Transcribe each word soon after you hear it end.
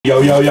Yo,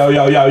 yo, yo,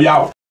 yo, yo,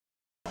 yo.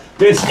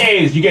 This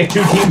is, you get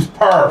 2 teams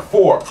per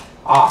for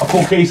a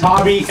full case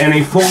hobby and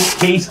a full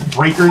case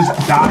breakers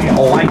die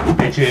like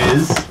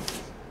bitches.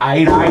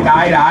 Aight.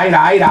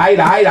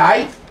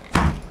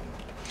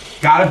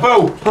 Got it,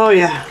 boo. Oh,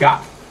 yeah.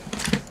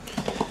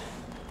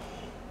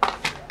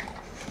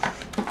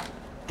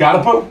 Got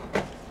it, boo.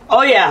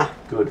 Oh, yeah.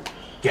 Good.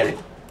 Get it.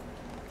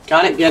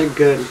 Got it, get it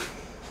good.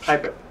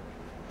 Type it.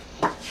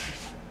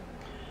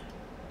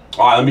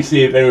 Alright, let me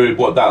see if anybody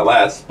bought that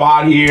last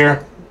spot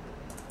here.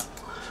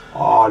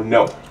 Oh,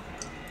 no.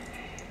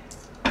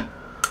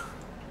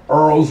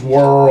 Earl's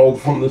World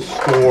from the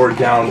store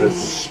down to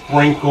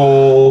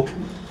Sprinkle.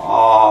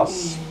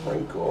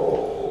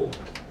 Sprinkle.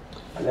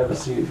 I never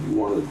see if you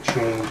wanted to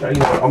change. You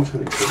know what, I'm just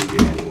going to put it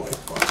here anyway.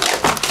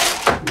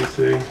 Let me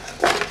see.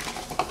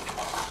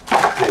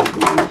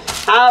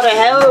 How the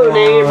hell,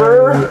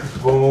 neighbor?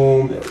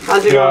 Boom. There we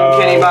How's it go.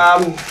 going, Kenny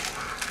Bob?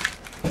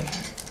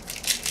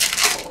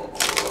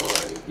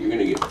 You're going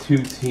to get 2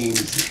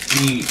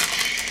 teams each.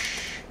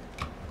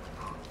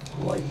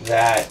 Like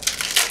that.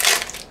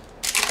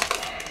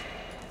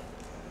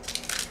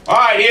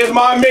 Alright, here's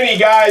my mini,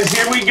 guys.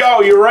 Here we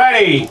go. You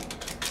ready?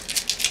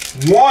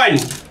 1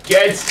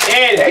 gets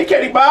in. Hey,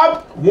 Kenny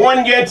Bob.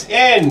 1 gets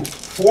in.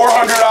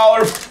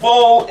 $400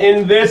 full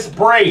in this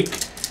break.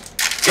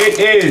 It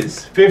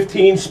is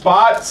 15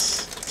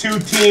 spots, 2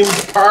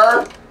 teams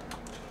per,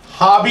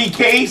 hobby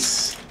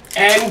case,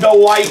 and the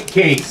light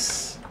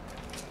case.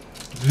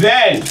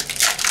 Then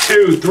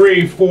 2,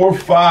 3, 4,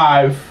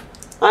 5.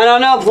 I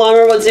don't know,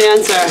 Plumber. What's the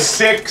answer?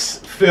 6,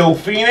 Phil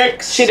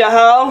Phoenix. She the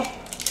hoe?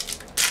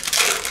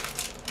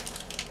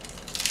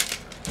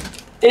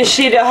 Is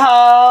she the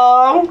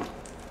hoe?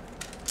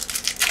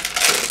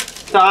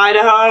 The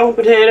Idaho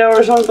potato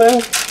or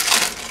something?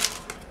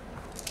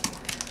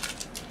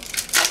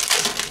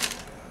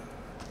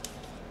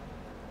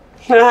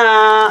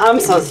 I'm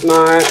so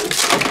smart.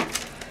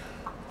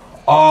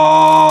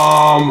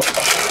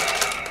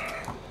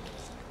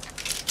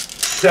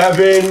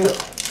 7,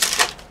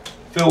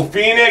 Phil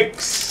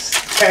Phoenix.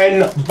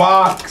 10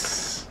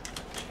 box,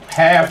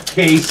 half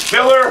case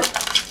filler,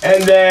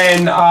 and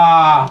then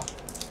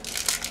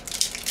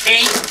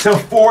 8 to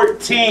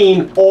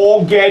 14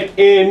 all get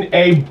in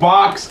a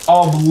box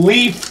of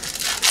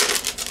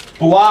Leaf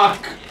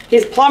block.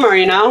 He's Plumber,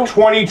 you know?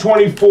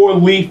 2024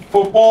 Leaf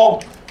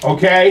football.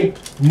 Okay,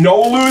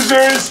 no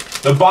losers.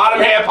 The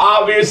bottom half,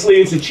 obviously,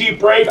 it's a cheap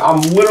break.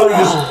 I'm literally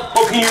just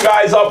hooking you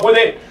guys up with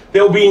it.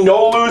 There'll be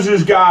no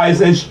losers,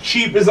 guys. As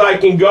cheap as I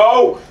can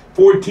go.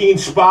 14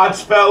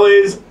 spots,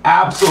 fellas.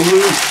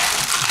 Absolute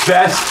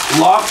best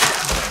luck.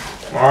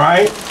 All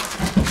right.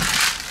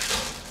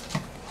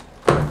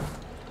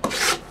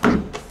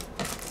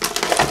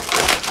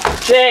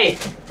 Jay.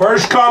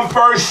 First come,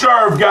 first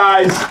serve,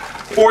 guys.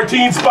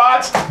 14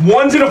 spots.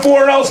 1's in a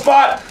 $400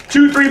 spot.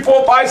 2, 3,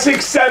 4, 5,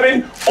 6,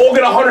 7. All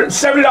get a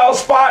 $170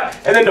 spot.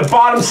 And then the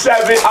bottom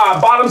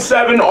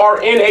 7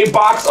 are in a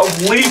box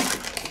of Leaf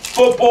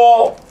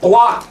football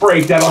block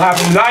break. That'll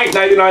happen tonight.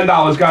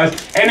 $99, guys.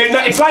 And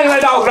it's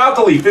 $99 without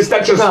the Leaf.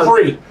 That's just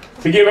free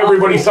to give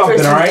everybody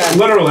something. All right.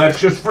 Literally, that's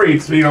just free.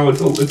 It's only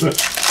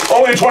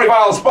a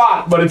 $25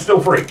 spot, but it's still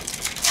free.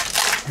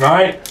 All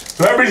right.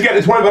 So everybody's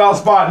getting a $25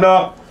 spot and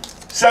up.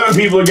 6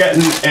 people are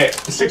getting a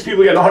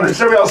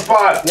 $170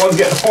 spot. 1's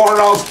getting a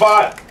 $400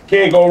 spot.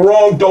 Can't go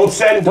wrong. Don't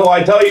send until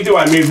I tell you to.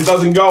 I mean, if it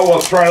doesn't go,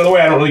 well, try another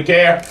way. I don't really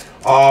care.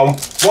 1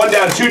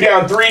 down, 2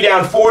 down, 3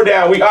 down, 4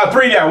 down.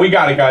 3 down. We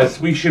got it, guys.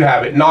 We should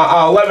have it.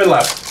 11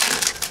 left.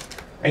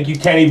 Thank you,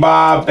 Kenny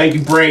Bob. Thank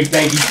you, Break.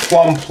 Thank you,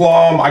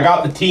 Plum. I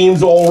got the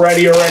teams all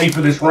ready for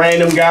this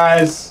random,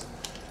 guys.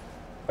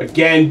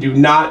 Again, do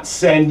not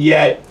send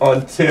yet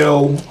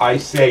until I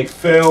say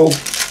Phil.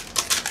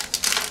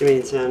 Give me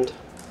a send.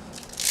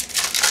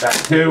 That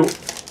too.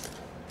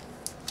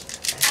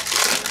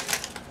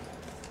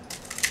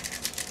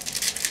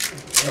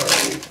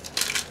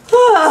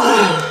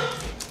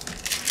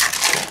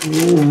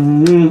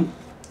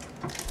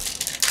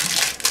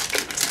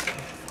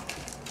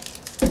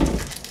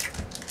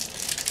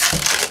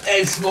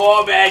 As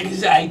far back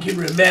as I can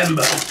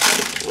remember.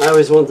 I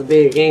always want to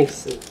be a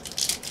gangster.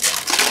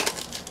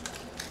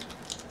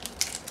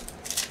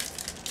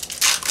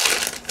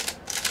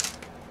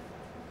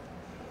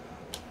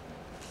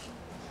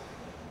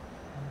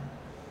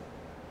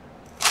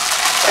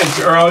 Thanks,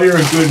 Earl. You're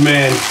a good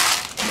man.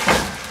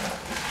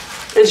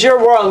 It's your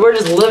world. We're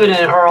just living in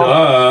it, Earl.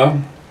 Duh.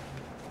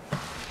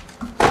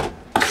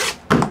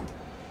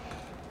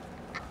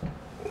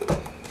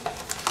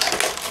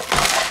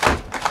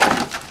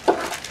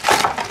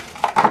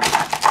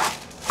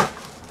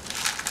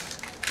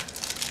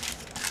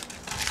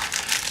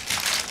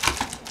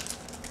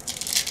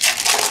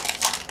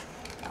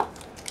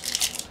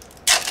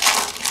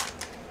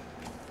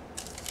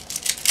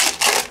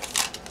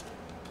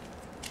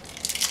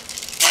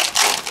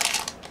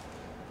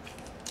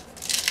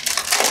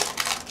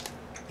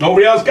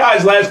 Nobody else,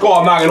 guys. Last call.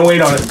 I'm not going to wait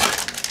on it.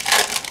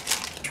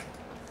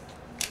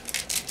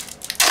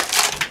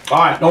 All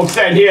right, don't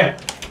stand here.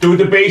 Do it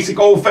the basic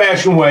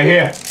old-fashioned way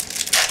here.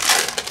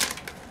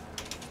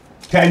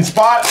 10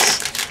 spots.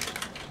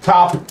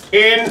 Top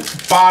in,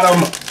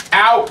 bottom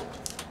out.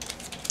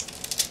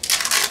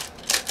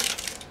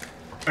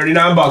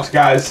 39 bucks,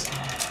 guys.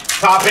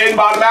 Top in,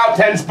 bottom out,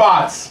 10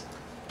 spots.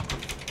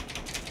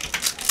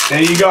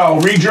 There you go.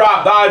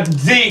 Redrop.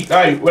 Z.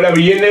 Alright, whatever.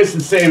 You in this,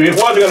 the same. It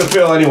wasn't going to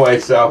fill anyway,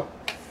 so.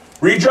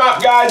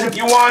 Redrop, guys, if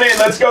you want it.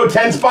 Let's go.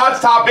 10 spots.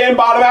 Top in,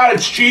 bottom out.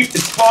 It's cheap.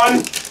 It's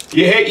fun.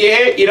 You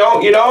hit. You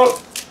don't, you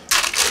don't.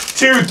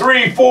 2,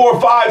 3, 4,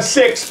 5,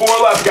 6. 4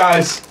 left,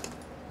 guys.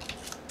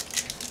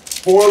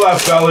 4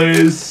 left,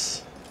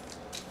 fellas.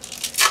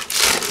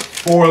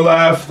 4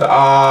 left.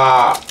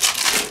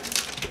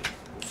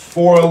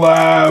 4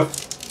 left.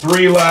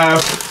 3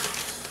 left.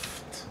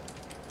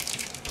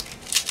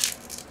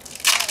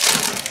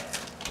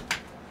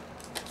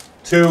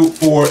 2,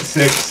 4,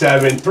 6,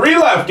 7. 3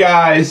 left,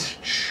 guys.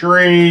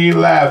 3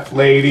 left,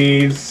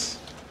 ladies.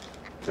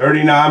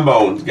 39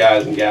 bones,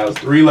 guys and gals.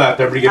 3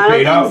 left. Everybody get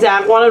paid up. I don't think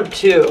Zach wanted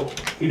 2.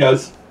 He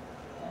does.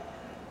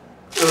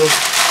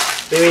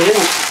 Oh, maybe he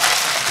didn't.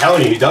 I'm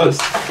telling you, he does.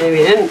 Maybe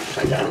he didn't.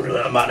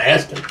 I'm not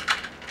asking.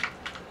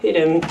 He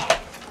didn't.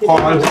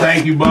 Hans,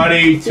 thank you,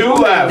 buddy. 2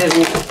 left. He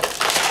didn't.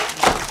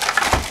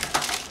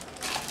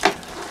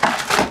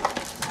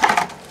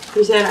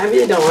 He said, I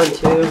really don't want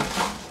to.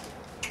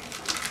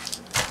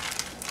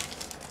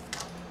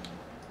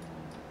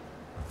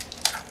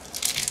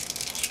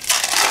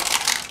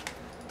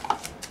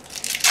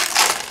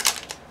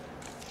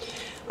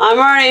 I'm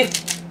already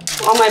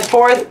on my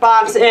 4th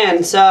box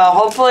in, so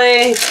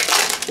hopefully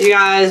you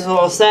guys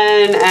will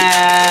send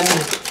and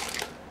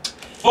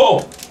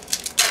Full.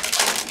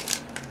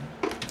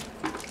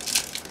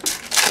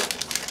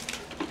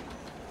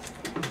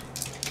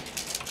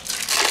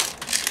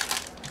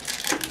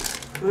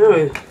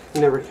 really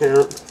never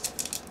count.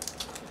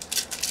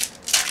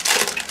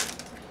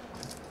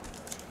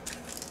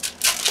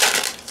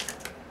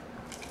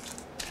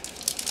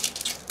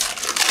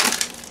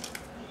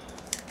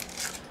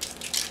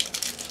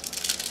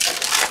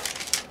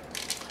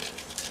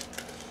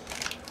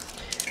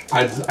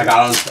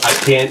 I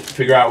can't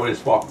figure out where this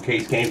fucking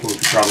case came from.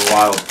 It's probably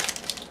wild.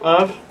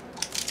 Of?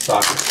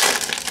 Soccer.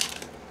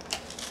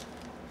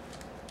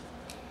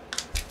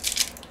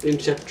 You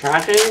check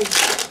tracking?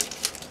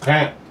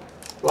 Can't.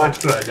 Why?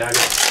 Good, Dagger.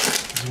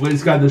 The way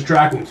this guy does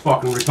tracking is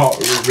fucking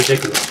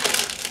ridiculous.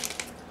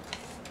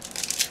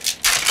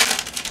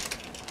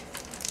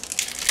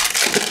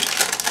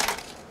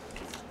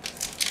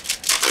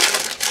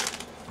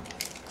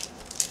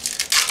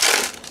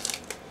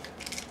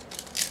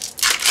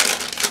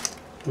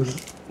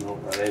 No,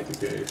 that ain't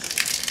the case.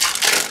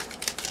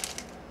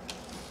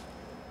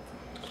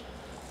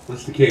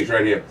 What's the case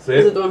right here? See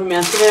Is it? it the one from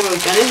yesterday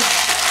with Benny?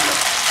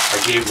 I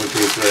gave one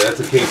case right. That's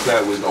a case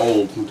that was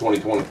old from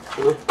 2020.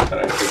 That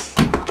I just,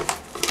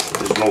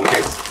 there's no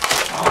case.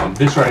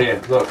 This right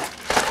here, look.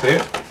 See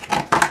it?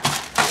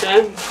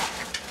 Okay.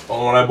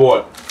 Only one I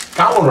bought.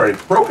 Got one already.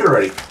 Broke it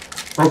already.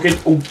 Broke it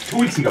 2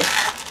 weeks ago.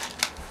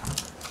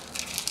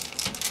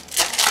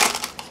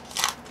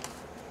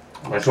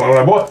 That's the only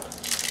one I bought.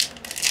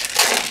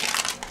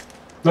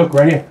 Look,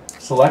 right here.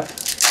 Select.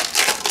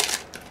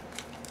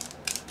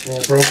 And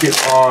I broke it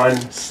on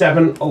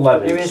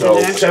 7/11.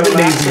 So 7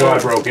 days ago I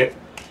broke it.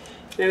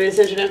 Maybe it's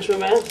international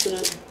by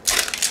accident.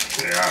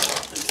 Yeah,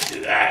 let's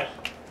do that.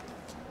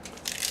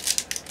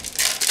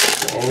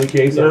 The only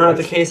case You don't have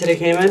the case that it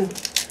came in?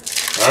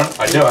 Huh?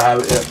 I know, I have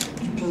it. Yeah.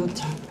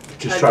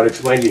 Just try to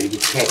explain to you. You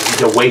can't.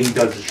 The way he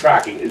does his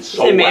tracking is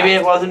so Maybe whack.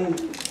 it wasn't.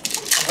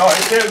 Oh,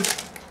 it did.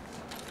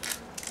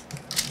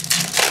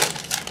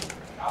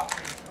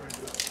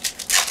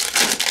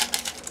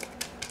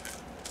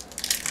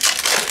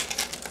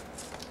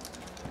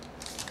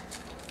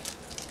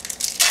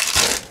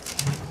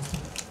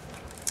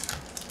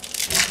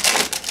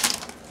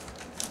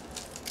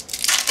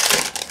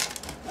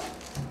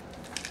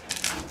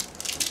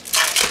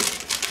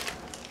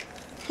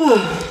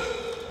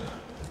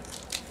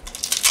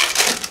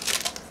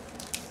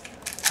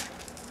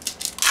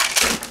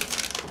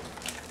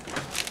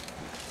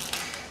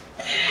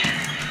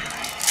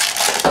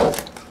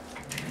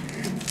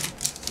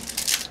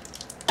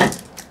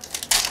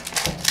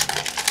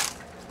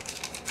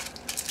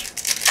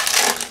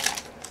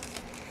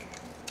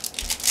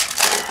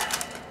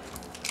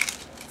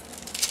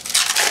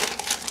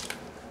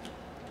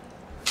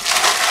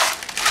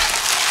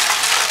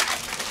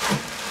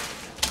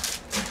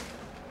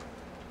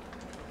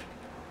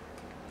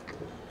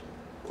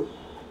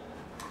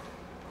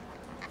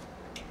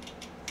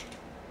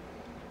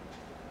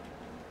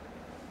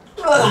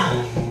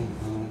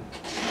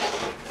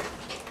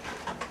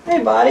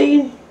 Hey,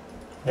 buddy.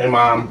 Hey,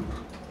 Mom.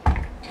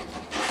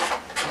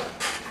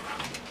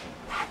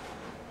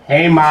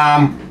 Hey,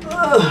 Mom.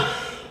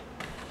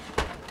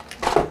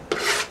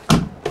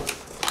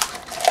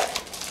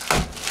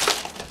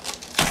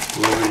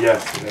 Delivered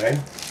yesterday.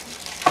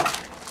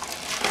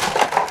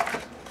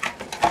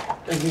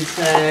 Does he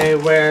say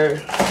where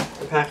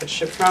the package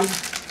shipped from?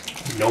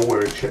 Know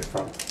where it shipped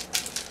from.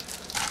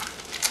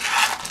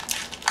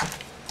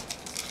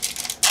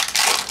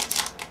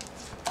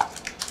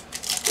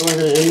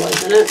 wasn't an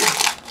invoice in it.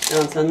 They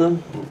don't send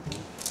them.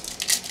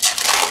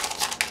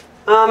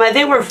 I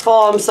think we're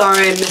full. I'm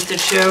sorry, Mr.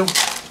 Chu.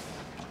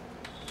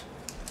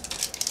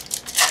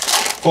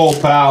 Full,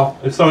 pal.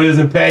 If somebody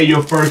doesn't pay,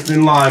 you're first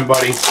in line,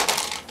 buddy.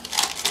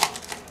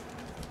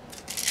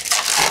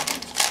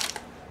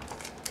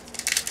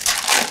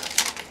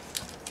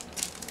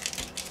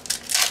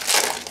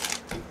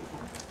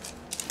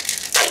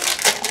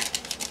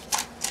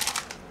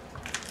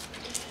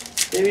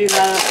 Maybe you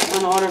got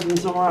an order from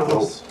somewhere else.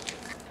 Nope.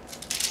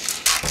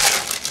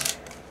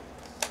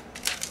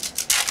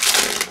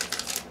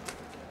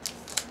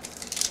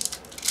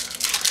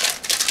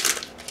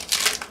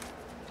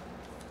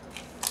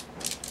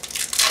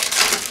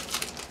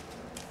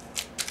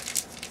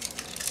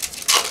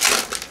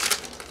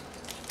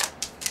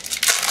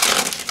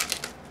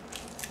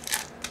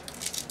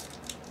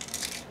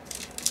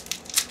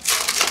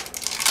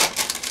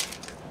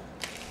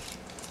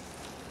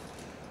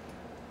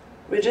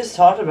 We just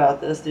talked about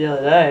this the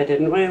other day,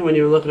 didn't we? When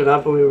you were looking it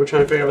up and we were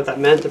trying to figure out what that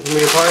meant to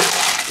Premier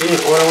Parts. You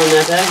didn't order one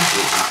that day?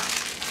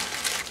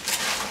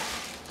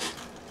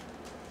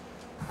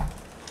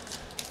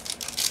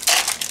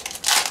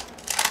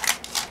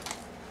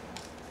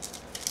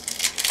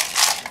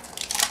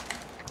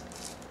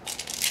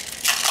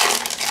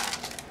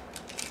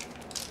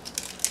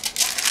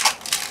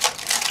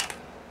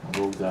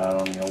 Moved that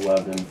on the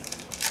 11th.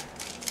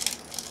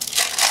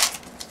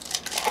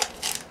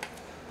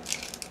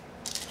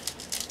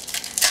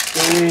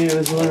 Maybe it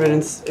was delivered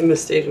in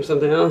mistake of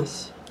something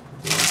else.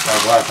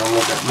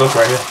 Look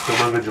right here.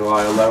 Delivered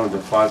July 11th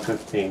at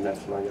 5:15. That's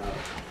what I got.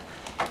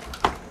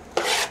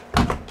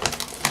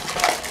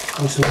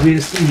 Oh, so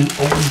weirdest thing, he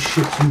always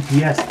ships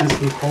UPS. This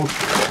was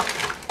posted.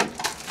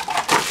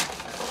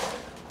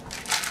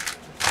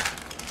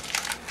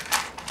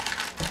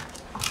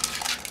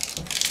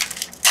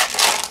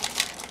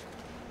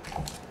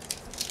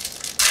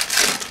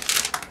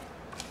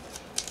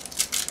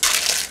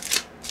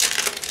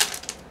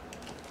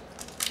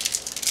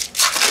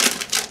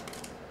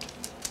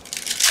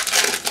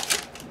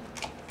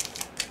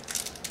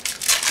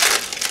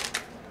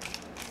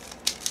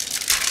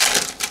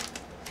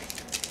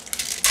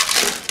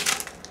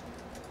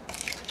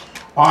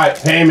 All right,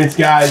 payments,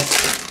 guys.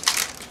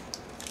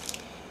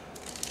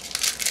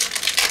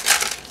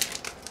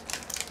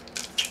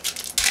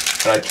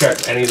 And I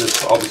checked any of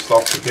this other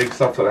stuff, the big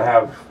stuff that I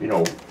have, you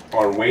know,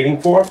 on waiting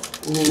for.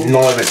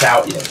 None of it's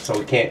out yet, so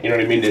we can't. You know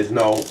what I mean? There's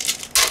no.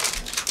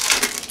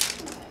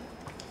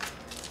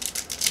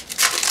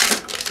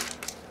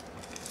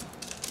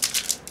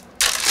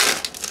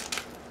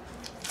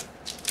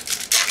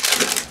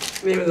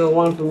 Maybe the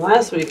one from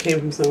last week came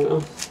from someone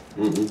else.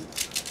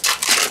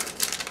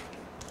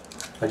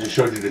 I just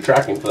showed you the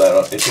tracking for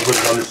that. It's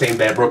delivered on the same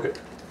Bad Brook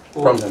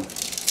from them.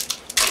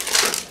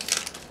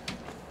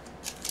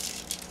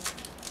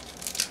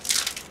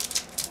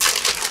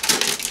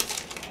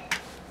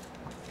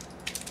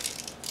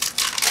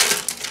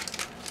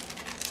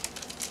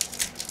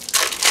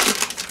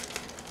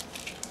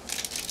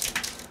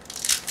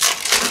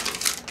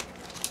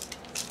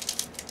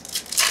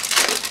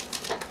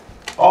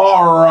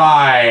 All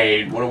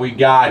right, what do we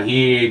got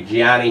here,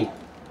 Gianni?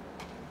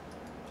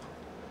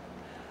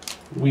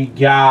 We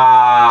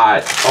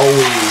got all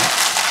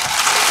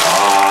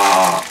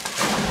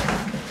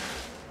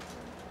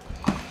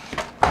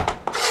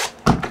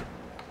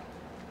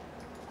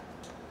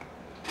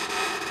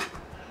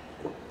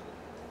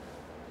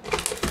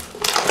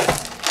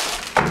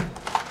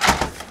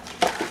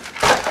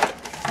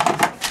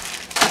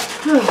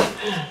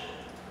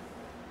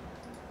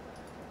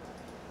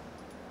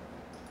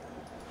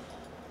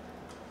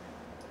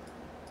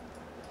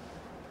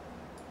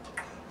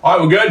right,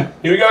 we're good.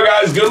 Here we go,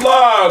 guys. Good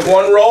luck.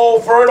 One roll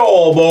for it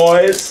all,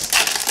 boys.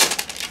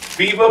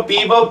 Fever,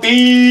 fever,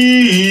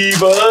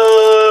 fever.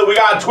 We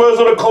got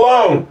Twizzle the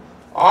Cologne.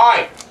 All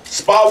right.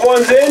 Spot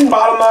one's in.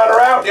 Bottom line are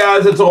out,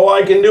 guys. That's all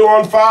I can do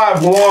on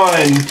 5.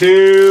 1,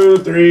 2,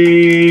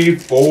 3,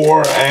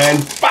 4,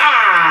 and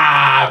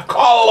 5.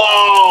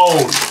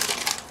 Cologne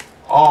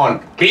on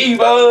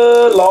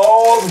Fever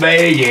Las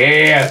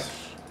Vegas.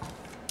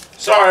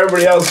 Sorry,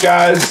 everybody else,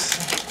 guys.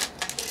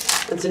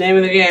 That's the name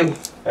of the game.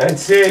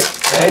 That's it.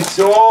 That's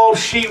all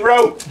she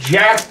wrote,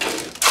 Jack.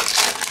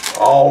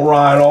 All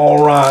right,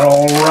 all right,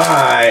 all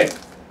right.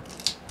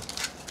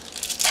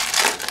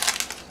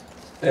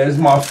 There's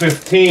my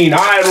 15. All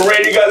right, I'm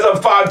rating you guys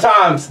up 5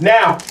 times.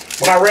 Now,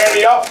 when I ram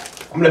you up,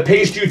 I'm going to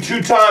paste you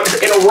 2 times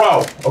in a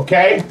row,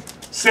 okay?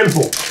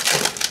 Simple.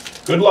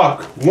 Good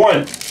luck.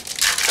 1,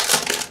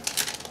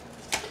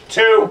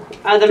 2,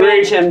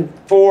 3,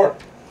 4,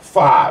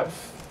 5.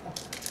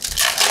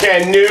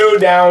 Canoe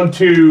down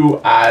to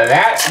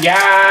that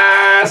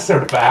guy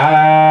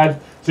certified.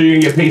 So you're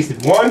gonna get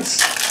pasted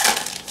once,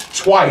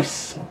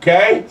 twice,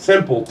 okay?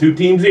 Simple, 2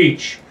 teams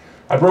each.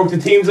 I broke the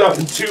teams up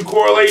in 2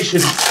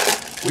 correlations.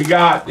 We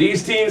got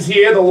these teams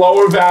here, the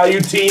lower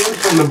value team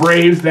from the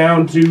Braves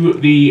down to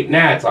the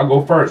Nats. I'll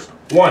go first.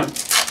 1.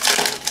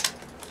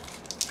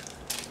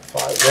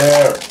 5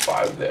 there,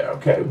 5 there.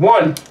 Okay,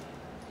 1,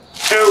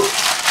 2,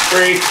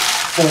 3,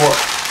 4,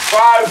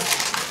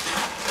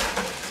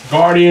 5.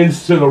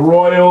 Guardians to the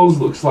Royals.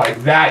 Looks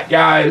like that,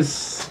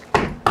 guys.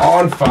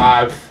 On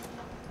 5.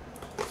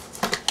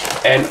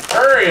 And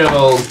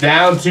Orioles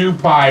down to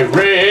Pirates.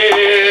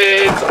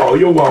 Oh,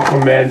 you're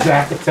welcome, man.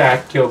 Zach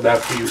Attack killed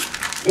that for you.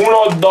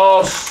 1,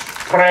 2,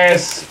 3,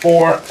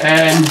 4,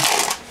 and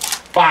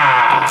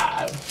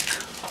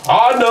 5.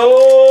 Cardinals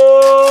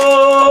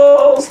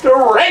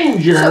to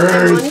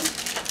Rangers.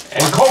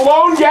 And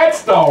Cologne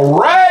gets the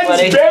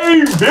Reds,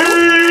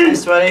 baby.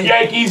 Sweaty.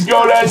 Yankees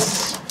go to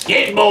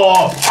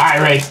Skidmore.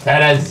 Pirates to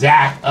the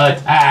Zach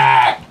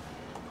Attack.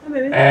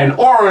 And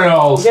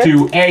Orioles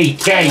to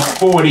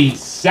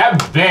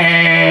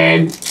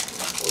AK-47.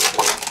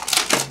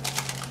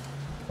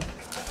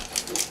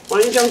 Why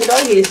don't you jump the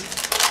doggies?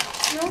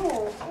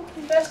 No,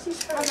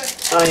 Bestie's coming.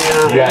 Oh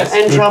yeah. Yes,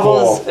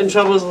 and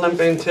Trouble's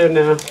limping too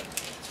now.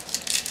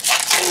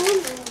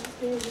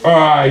 All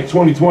right,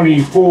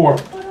 2024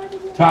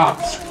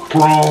 Topps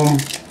Chrome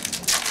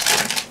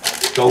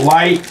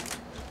Delight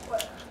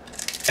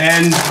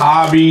and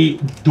Hobby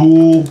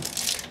Dual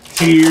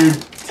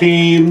Tiered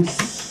Teams.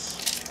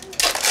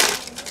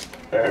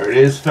 There it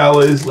is,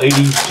 fellas,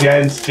 ladies,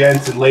 gents,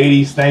 and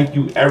ladies. Thank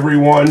you,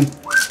 everyone,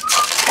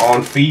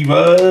 on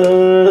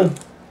Fever.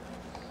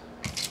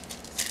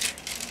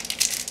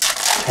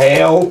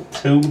 Hail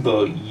to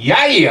the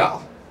yeah!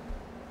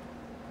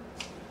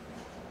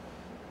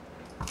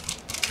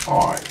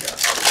 All right, guys.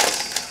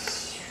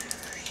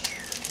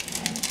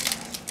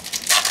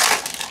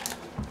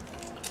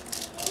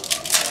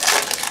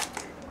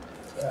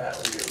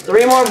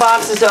 Three more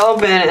boxes to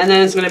open, and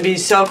then it's going to be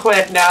so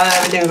quick now that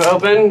everything's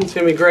open. It's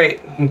going to be great.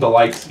 The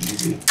light's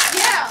easy.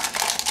 Yeah.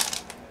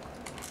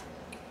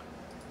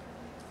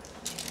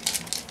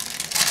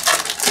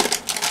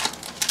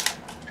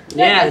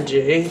 Yeah,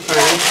 G.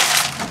 Frank.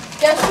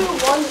 Guess who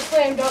won the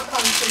slam dunk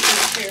competition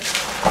this year?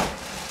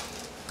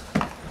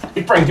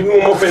 Hey, Frank, do me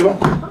one more favor.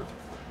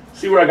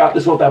 See where I got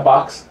this off that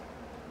box?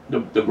 The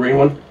green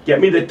one?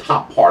 Get me the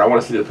top part. I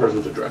want to see the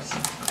person's address.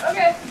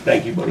 Okay.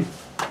 Thank you, buddy.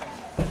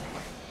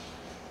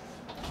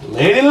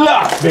 Lady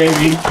Luck,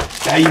 baby.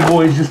 Now you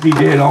boys just be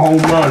doing a home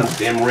run with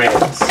them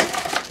Reds.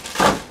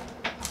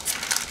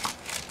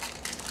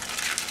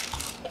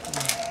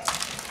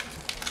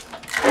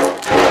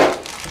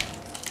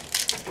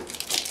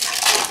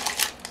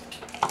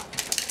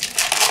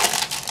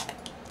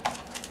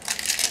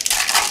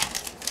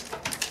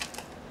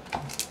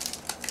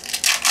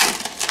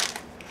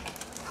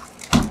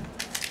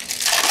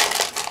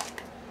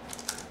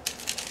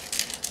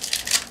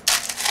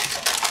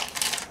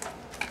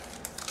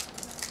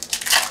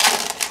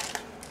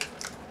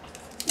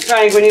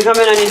 Frank, when you come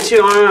in, I need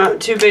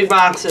two big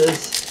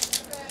boxes.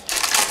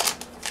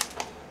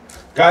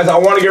 Guys, I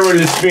want to get rid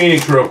of this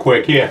Phoenix real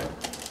quick. Here.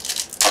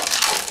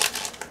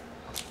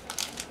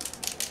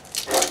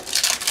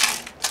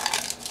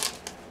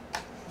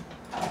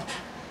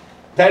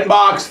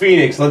 $10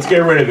 Phoenix. Let's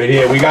get rid of it.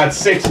 Here, we got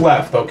 6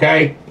 left,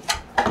 okay?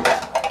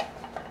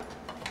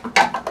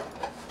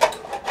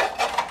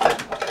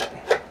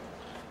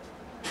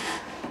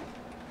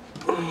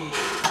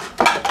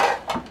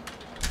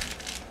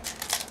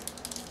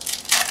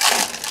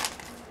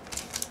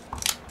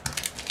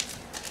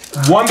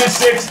 One to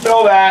 6,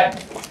 fill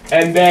that.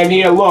 And then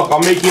here, look, I'll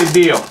make you a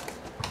deal.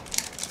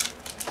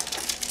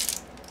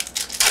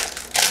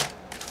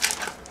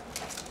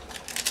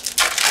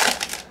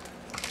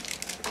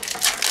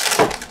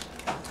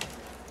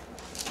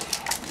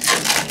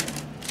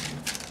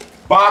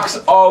 Box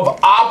of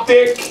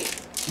Optic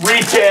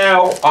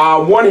Retail,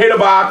 1 hit a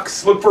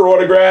box. Look for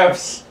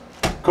autographs.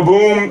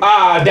 Kaboom,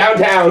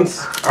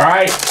 downtowns. All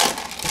right.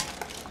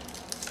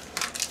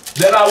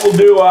 Then I will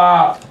do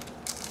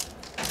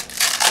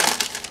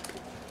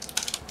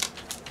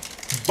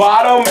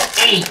bottom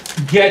 8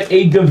 get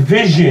a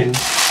division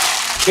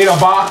in a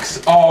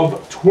box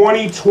of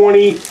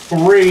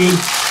 2023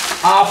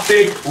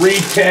 Optic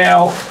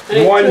Retail,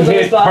 1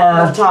 hit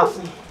per.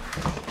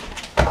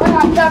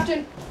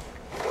 Captain.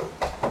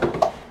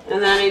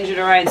 And then I need you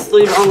to write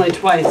sleeve only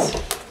twice.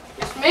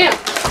 Yes, ma'am.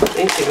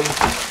 Thank you.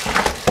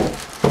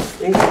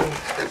 Thank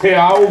you. Here,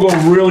 I will go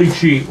really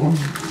cheap.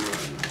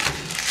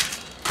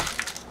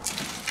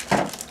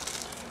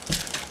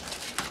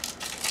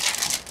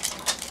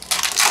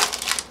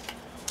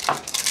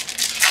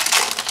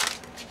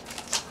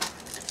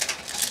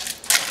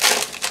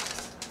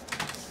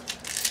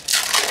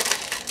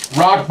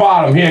 Rock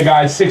bottom here,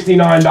 guys,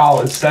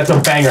 $69. That's a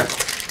banger.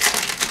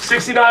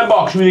 69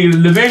 bucks. You either get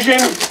a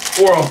division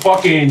or a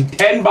fucking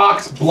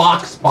 10-box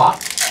block spot.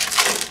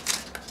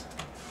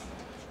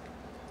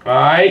 All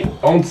right,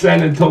 don't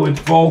send until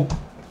it's full.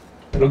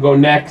 It'll go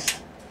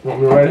next. You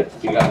want me to write it?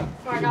 You got it.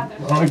 Oh, I got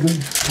this. All right,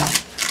 good.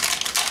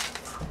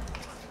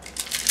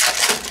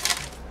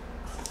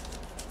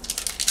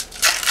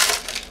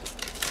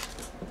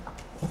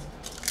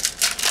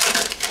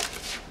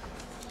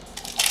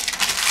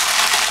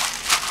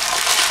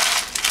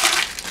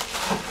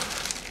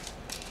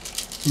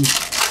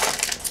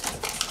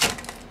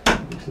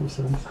 Makes some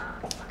sense.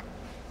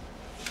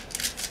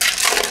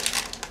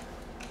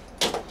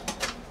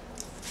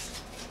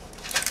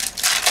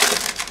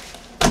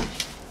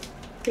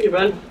 You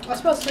bud? I was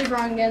supposed to leave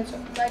wrong again, so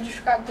I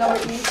just got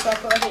double E, so I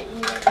put like an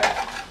E right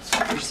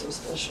there. You're so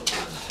special.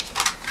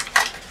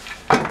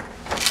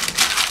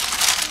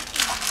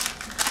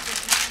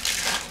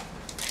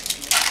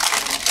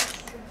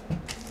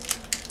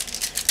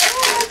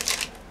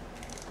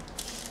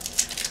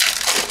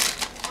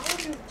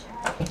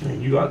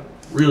 Man, you got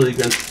really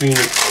against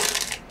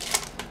Phoenix.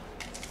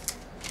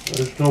 I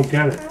just don't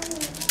get it.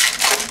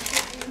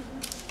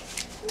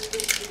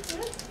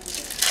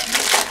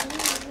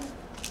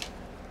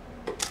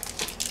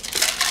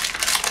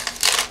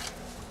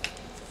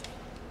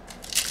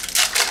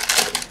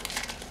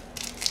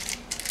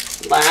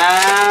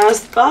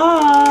 Last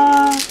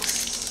box.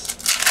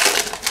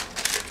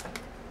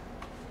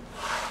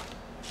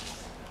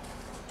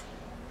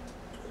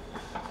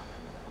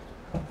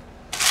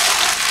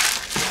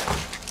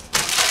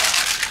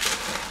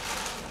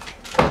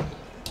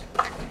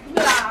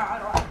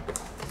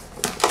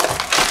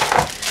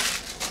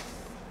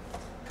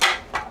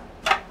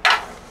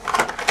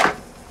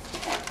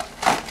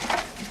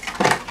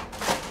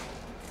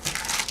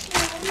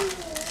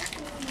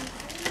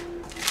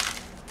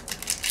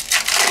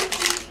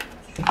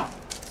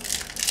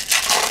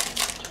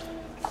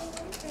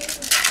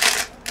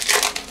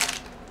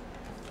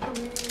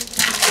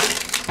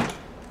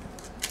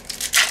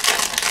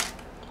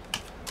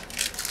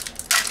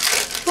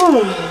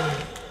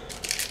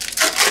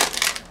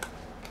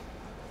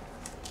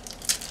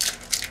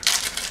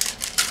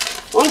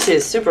 I want to see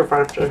a super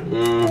fracture.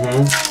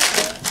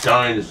 Mm-hmm.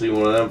 Dying to see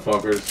one of them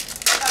fuckers.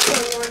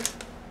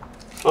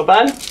 What,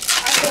 bud? I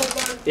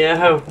told one. Yeah,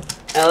 who?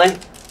 Ellie?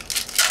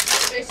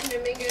 Jason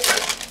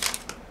Dominguez.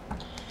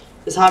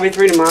 Is Hobby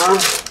 3 tomorrow?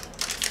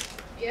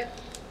 Yep.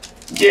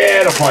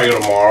 Yeah, they'll probably go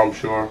tomorrow, I'm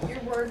sure. Your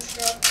word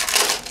struck.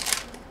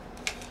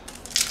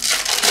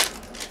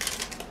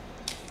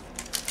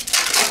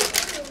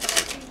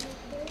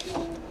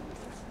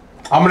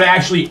 I'm gonna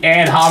actually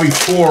add Hobby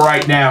 4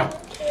 right now.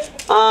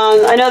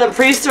 I know the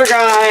Priester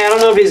guy. I don't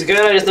know if he's good.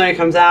 I just know he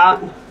comes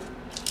out.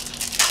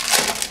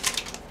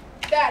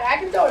 Dad, I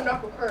can throw a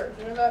knuckle curve.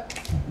 You know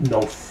that?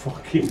 No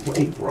fucking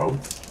way, bro.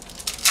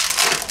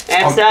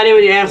 Ask Daddy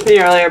when you asked me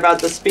earlier about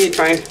the speed,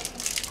 Frank.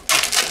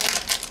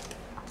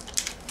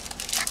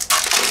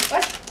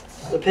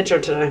 What? The pitcher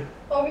today.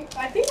 Oh,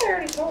 I think I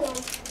already told him.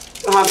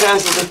 How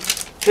fast is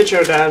the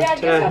pitcher, Dad, Yeah,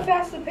 today? guess how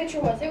fast the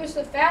pitcher was. It was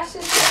the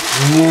fastest.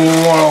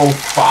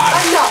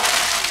 105. No.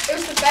 It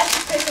was the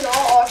fastest pitch in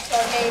all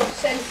All-Star games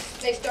since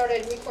they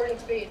started recording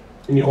speed.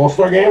 In the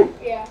All-Star game?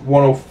 Yeah.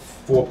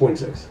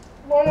 104.6.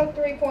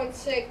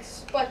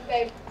 103.6, but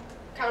they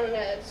counted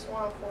it as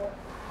 104.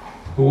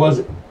 Who was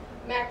it?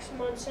 Max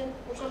Munson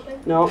or something?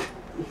 No.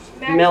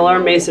 Max Miller,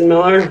 Mason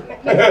Miller.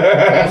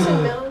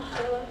 Mason Miller.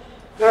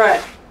 All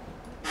right.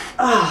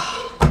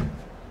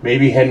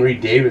 Maybe Henry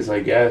Davis,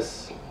 I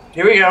guess.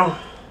 Here we go.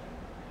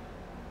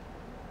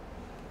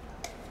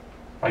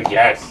 I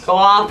guess. Go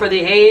off for the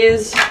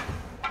A's.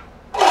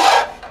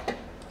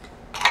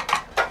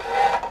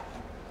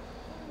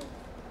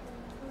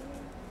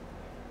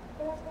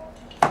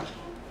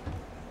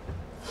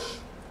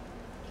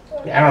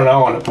 I don't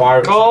know on the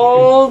Pirates.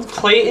 Gold,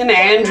 Clayton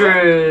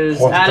Andrews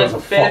Once out there's of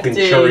a fucking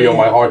 50. cherry on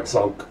my heart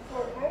sunk.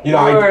 You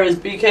know, Yours,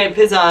 BK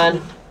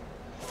Pizzon.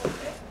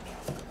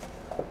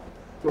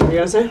 What were you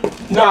gonna say?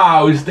 No,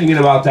 I was thinking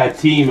about that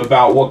team,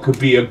 about what could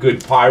be a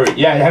good Pirate.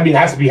 Yeah, I mean, it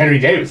has to be Henry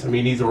Davis. I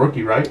mean, he's a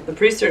rookie, right? The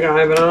Priester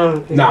guy, but I don't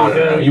know if he's No, gonna be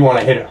no, no. good. You want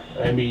to hit him.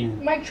 I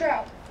mean, Mike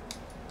Trout.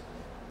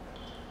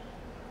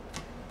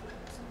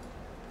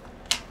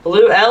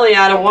 Blue Ellie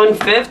out of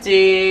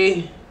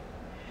 150.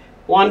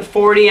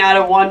 140 out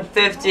of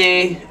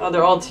 150. Oh,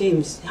 they're all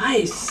teams.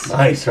 Nice.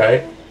 nice,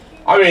 right?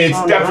 I mean, it's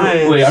So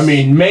definitely, nice. I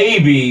mean,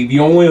 maybe the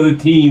only other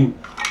team.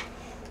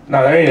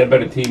 No, there ain't a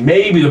better team.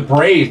 Maybe the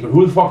Braves, but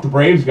who the fuck the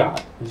Braves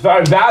got? It's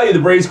value the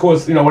Braves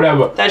cost, you know,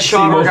 whatever. That See,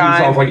 Schwarber most of it guy.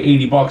 sounds like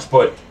 $80,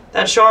 but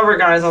That Schwarber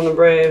guy's on the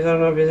Braves. I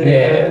don't know if he's any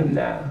yeah, good.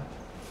 nah.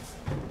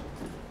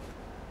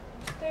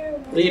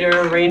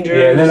 Leader, Rangers.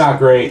 Yeah, they're not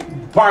great.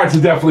 Pirates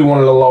are definitely one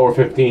of the lower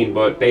 15,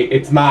 but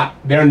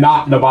they're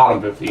not in the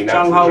bottom 15. That's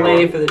Jung for Ho sure.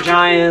 Lee for the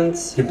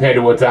Giants. Compared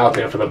to what's out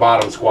there for the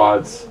bottom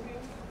squads.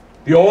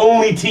 The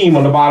only team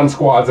on the bottom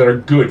squads that are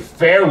good,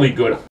 fairly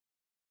good,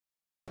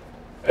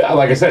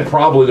 like I said,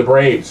 probably the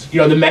Braves. You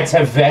know, the Mets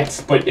have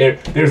vets, but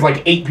there's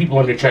like 8 people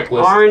on your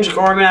checklist. Orange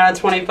Gorman out of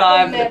 25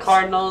 for the Mets.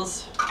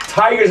 Cardinals.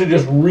 Tigers are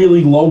just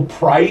really low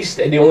priced,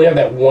 and they only have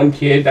that one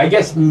kid. I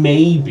guess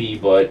maybe,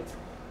 but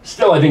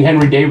still, I think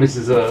Henry Davis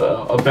is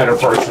a better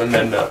person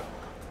than.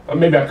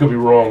 Maybe I could be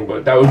wrong,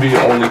 but that would be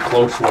the only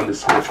close one to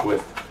switch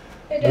with.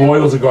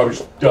 Royals are garbage.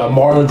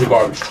 Marlins are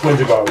garbage. Twins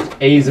are garbage.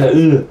 A's are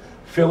ugh.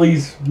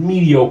 Phillies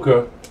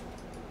mediocre.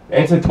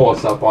 It's a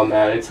toss up on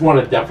that. It's one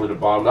of definitely the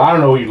bottom. I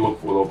don't know who you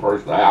look for though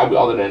personally.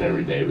 Other than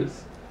Henry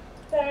Davis.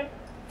 Dad,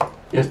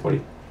 Yes,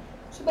 buddy.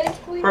 so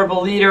basically,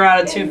 Purple Leader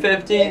out of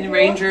 250,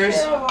 Rangers.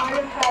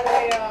 Carolina had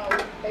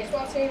a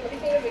baseball team. What do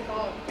you think we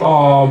call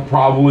it?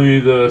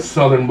 Probably the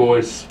Southern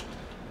boys.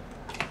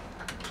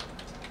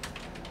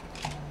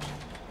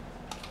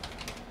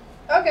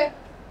 Okay.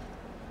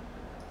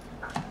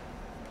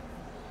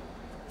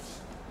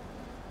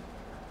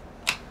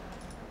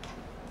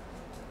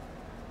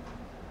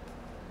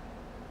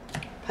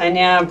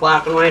 Pena,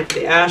 black and white for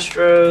the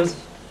Astros.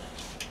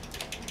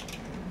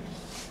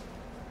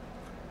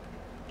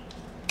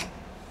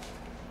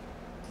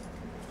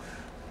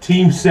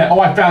 Team set. Oh,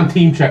 I found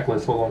team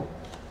checklist. Hold on.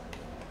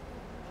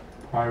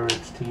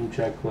 Pirates team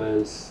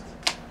checklist.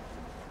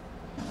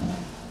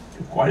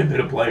 Quite a bit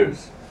of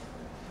players.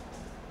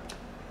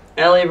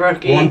 Ellie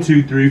rookie. 1,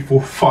 2, 3,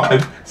 4,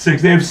 5,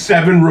 6. They have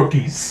 7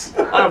 rookies.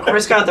 Oh,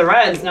 Chris got the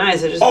Reds.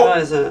 Nice. I just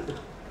realized it.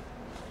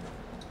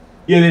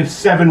 Yeah, they have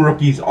 7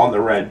 rookies on the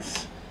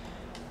Reds.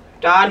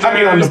 Dodgers,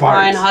 on the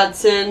Brian Pirates.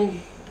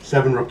 Hudson.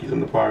 7 rookies on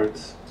the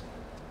Pirates.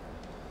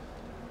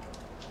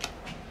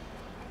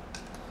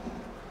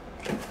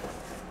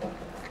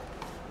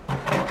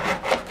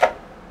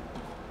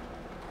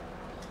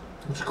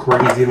 That's a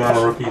crazy amount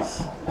of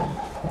rookies.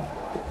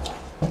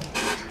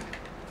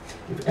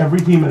 If every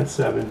team had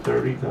 7,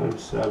 30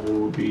 times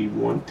 7 would be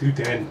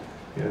 210.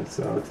 Yeah,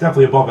 so it's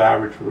definitely above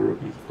average for the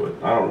rookies, but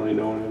I don't really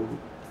know any of them.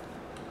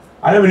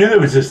 I never knew there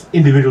was just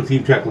individual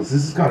team checklists.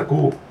 This is kind of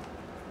cool.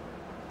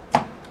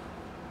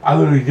 I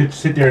literally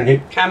just sit there and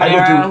hit.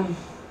 Camaro.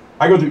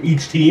 I go through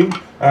each team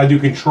and I do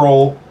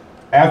Control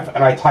F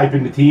and I type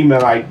in the team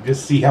and I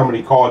just see how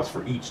many cards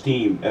for each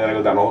team and then I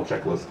go down the whole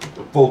checklist,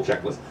 the full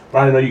checklist. But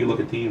I didn't know you could look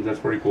at teams. That's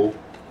pretty cool.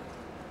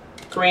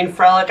 Green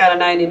Frelick out of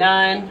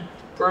 99.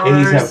 Brewers.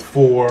 Yankees have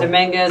 4.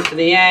 Dominguez for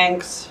the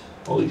Yanks.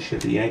 Holy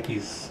shit, the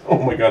Yankees. Oh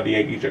my god, the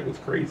Yankee check was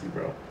crazy,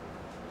 bro.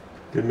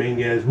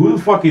 Dominguez. Who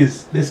the fuck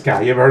is this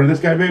guy? You ever heard of this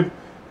guy, babe?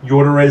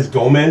 Yorderes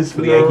Gomez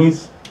for the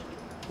Yankees?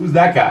 Who's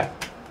that guy?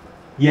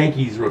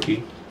 Yankees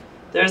rookie.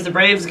 There's the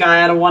Braves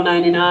guy out of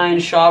 199.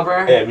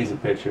 Schauber. Yeah, he's a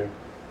pitcher.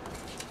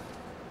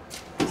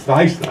 It's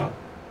nice though.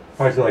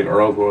 Probably something like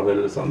Earl's World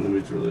or something.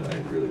 It's really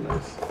nice. Really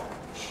nice.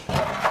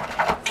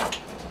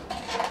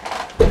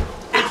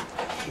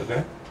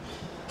 Okay.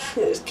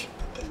 Just keep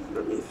that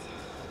underneath.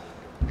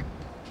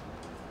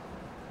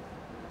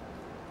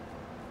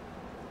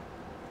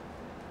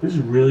 This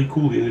is really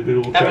cool. The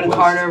individual Evan checklist.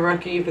 Carter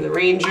rookie for the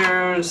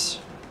Rangers.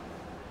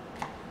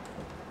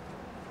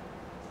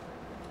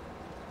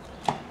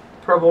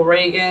 Purple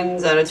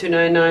Reagans out of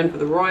 299 for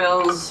the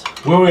Royals.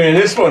 Wait,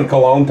 this one,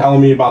 Cologne,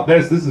 telling me about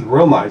this. This is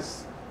real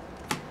nice.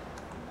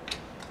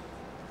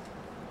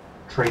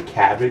 Trey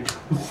Cabbage?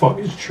 Who the fuck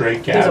is Trey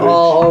Cabbage? He's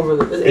all over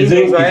the Is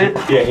Angels,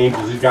 right? Yeah,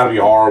 Angels. He's got to be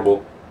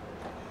horrible.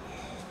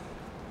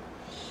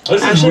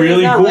 This is Actually, really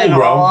he's not cool, like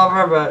bro. all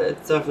over, but it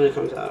definitely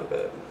comes out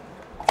good.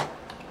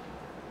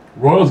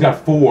 Royals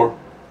got 4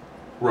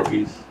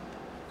 rookies.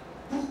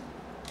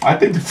 I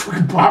think the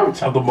freaking Pirates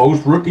have the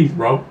most rookies,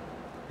 bro.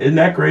 Isn't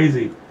that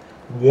crazy?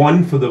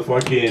 1 for the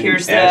fucking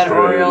Kierstead, Astros.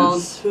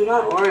 Orioles. Who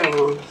got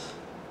Orioles?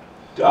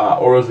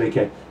 Orioles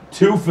AK.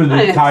 2 for the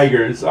Nice.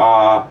 Tigers.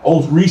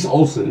 Reese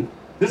Olson.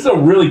 This is a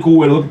really cool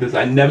way to look at this.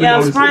 I never Yeah, I'm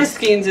noticed surprised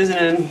this. Skeens isn't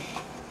in.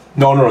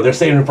 No, they're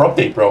saving it for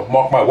update, bro.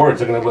 Mark my words.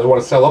 They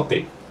want to sell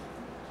update.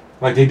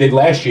 Like they did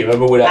last year.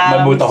 Remember with the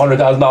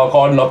 $100,000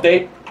 card and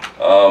update?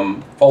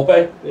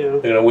 Volpe? Yeah.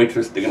 They're gonna wait for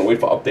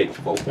update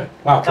for Volpe.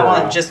 Wow, That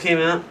one just came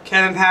out.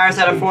 Kevin Paris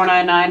out of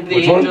 499 for the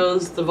Which one?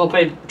 Angels. The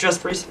Volpe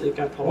just recently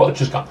got pulled. Well, it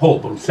just got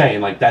pulled, but I'm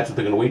saying like that's what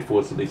they're gonna wait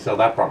for, so they sell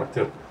that product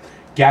too.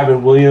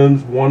 Gavin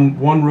Williams,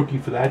 one rookie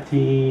for that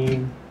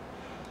team.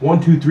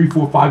 1, 2, 3,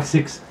 4, 5,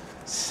 6,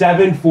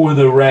 7 for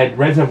the Reds.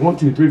 Reds have 1,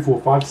 2, 3,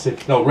 4, 5,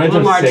 6. No, Reds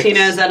Blue have 6.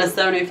 Martinez out of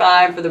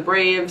 75 for the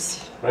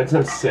Braves. Reds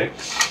have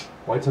 6.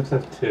 White Sox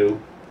have 2.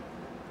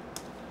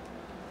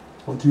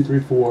 1, 2, 3,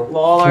 4.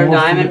 Lawler, 4 for the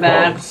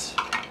Diamondbacks.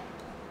 Cubs.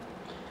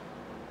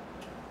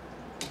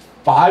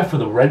 5 for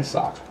the Red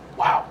Sox.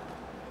 Wow.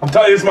 I'm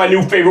telling you, this is my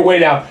new favorite way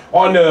now.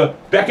 On the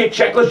Beckett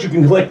checklist, you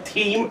can click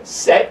Team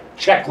Set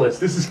Checklist.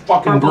 This is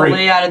fucking Purple great.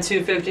 Lee out of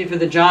 250 for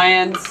the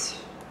Giants.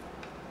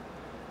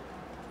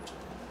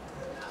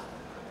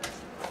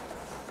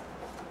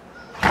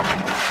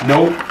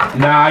 Nope.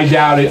 Nah, I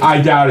doubt it.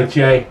 I doubt it,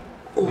 Jay.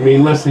 I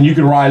mean, listen, you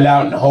can ride it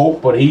out and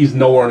hope, but he's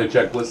nowhere on the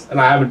checklist. And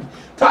I haven't.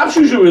 Topps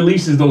usually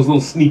releases those little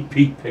sneak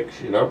peek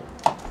pics, you know?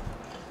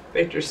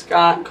 Victor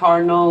Scott,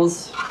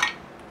 Cardinals.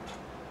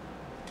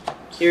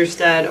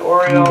 Kierstead,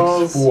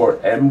 Orioles. 4,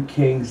 M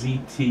King,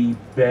 ZT,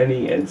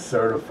 Benny, and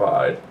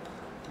Certified.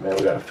 Man,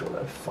 we gotta fill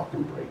that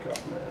fucking breakup,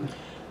 man.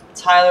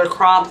 Tyler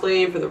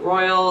Cropley for the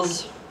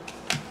Royals.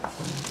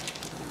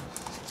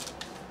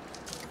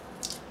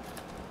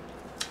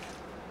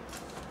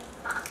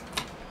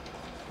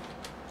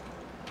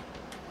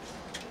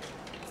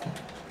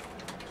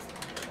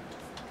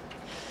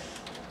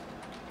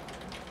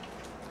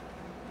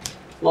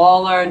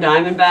 Lawler,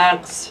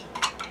 Diamondbacks.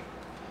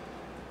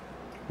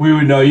 We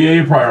would know. Yeah,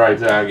 you're probably right,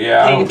 Zach.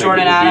 Yeah, I don't King think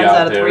Jordan it would be Adams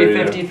out of there,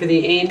 350 yeah. for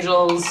the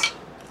Angels.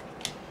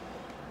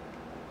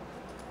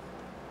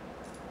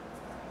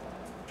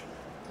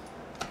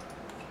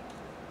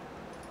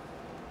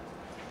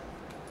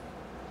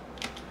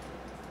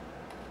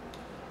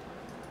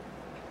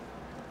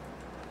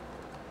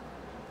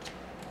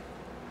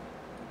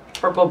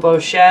 Purple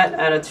Bochette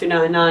out of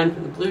 299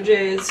 for the Blue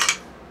Jays.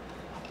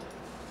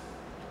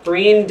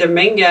 Green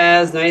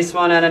Dominguez, nice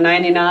one out of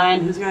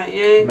 99. Who's got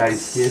Yanks?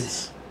 Nice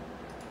kids.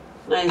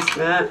 Nice,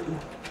 Matt.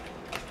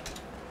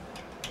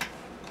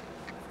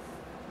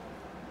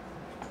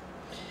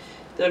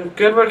 The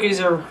good rookies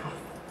are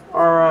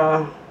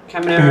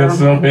coming in. There's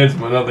some hits,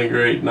 but nothing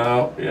great.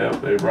 No, yeah,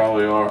 they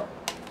probably are.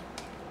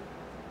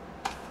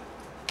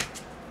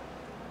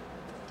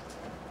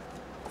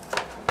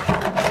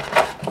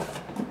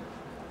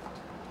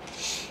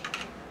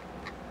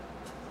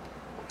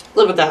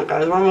 Look at that,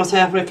 guys. We're almost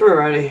halfway through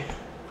already.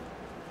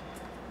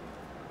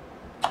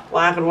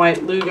 Black and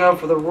white Lugo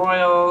for the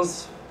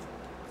Royals.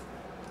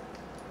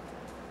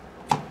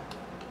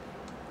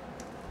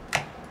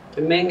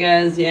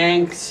 Dominguez,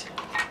 Yanks.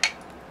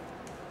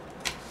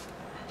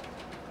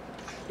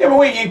 Yeah, but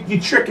wait, you're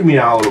tricking me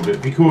now a little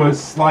bit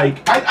because,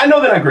 like, I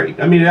know they're not great.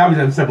 I mean, they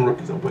obviously have 7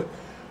 rookies, though, but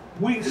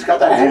we just got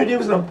that Henry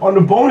Davis on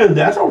the bone end.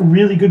 That's a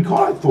really good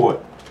card, I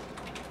thought.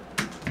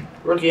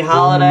 Rookie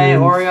Holiday,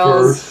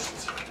 Orioles.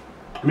 First.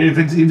 I mean, if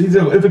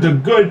it's a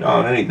good,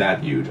 oh, that ain't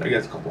that huge. I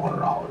guess a couple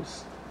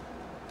 $100.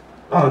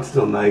 Oh, it's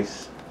still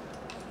nice.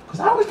 Because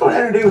I always thought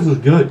Henry Davis was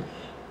good.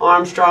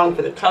 Armstrong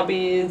for the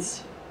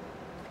Cubbies.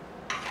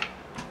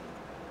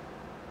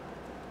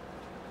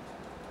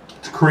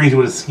 It's crazy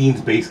what a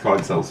Skeens base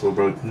card sells for,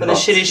 bro. For the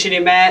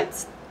shitty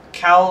Mets.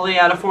 Cowley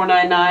out of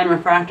 499,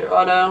 Refractor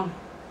Auto.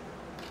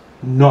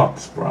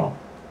 Nuts, bro.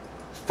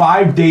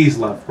 5 days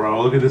left,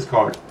 bro. Look at this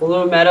card.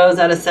 Blue Meadows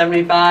out of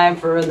 75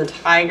 for the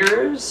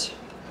Tigers.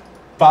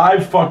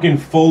 5 fucking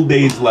full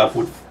days left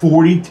with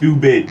 42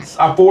 bids.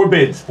 4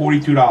 bids,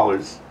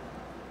 $42.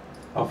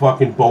 A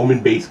fucking Bowman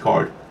base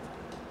card.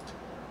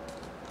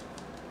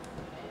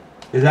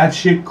 Is that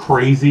shit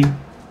crazy?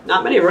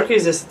 Not many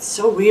rookies. It's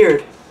so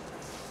weird.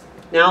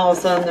 Now all of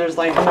a sudden there's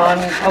like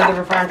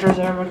non-color refractors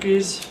that are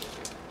rookies.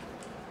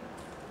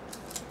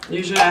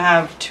 Usually I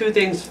have 2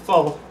 things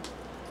full.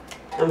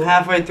 I'm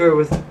halfway through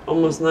with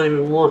almost not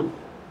even 1.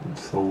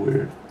 It's so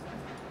weird.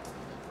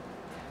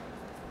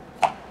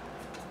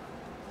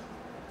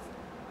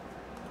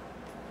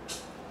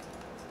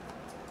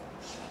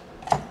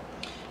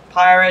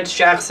 Pirates,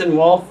 Jackson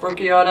Wolf,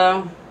 rookie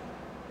auto.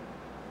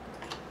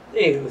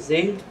 There you go,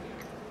 Z.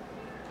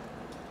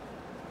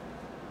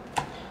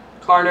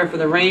 Carter for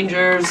the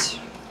Rangers.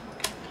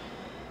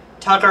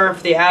 Tucker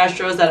for the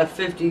Astros at a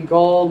 50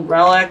 gold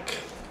relic.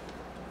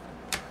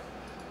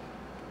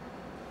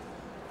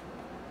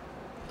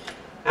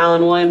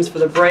 Alan Williams for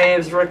the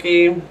Braves,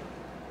 rookie.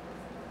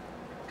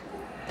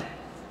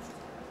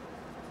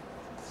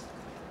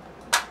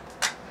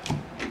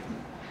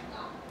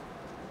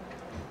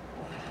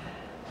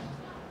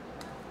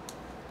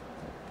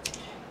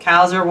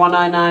 Kowser,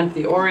 199 for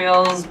the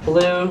Orioles,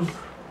 blue.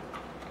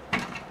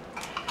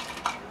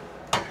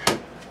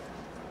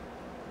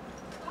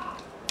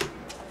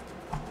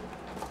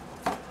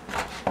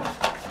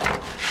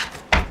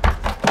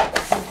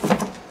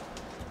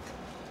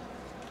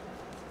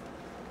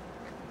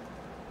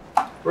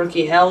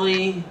 Rookie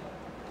Ellie.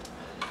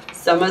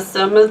 Summer,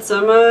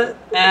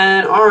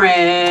 and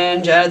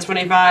orange out of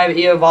 25,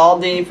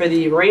 Eovaldi for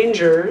the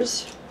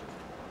Rangers.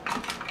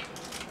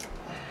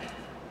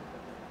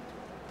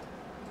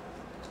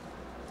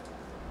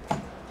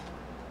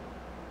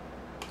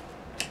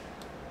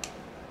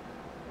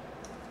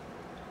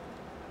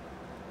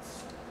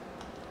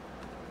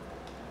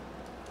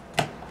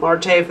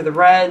 Marte for the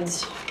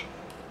Reds.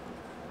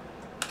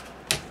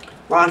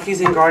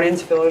 Rockies and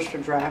Guardians fillers for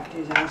draft,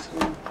 he's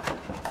asking.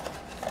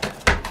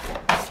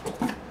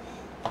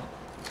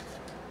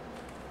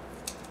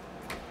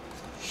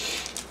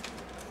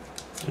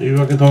 Are you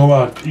talking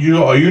about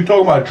are you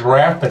talking about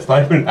draft that's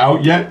not even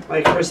out yet?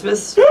 Like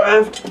Christmas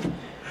draft?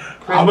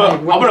 I'm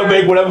gonna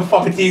make whatever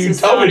fucking team you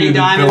tell me to do,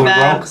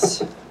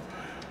 Diamondbacks.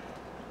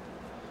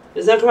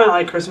 Does that come out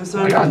like Christmas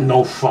time? I got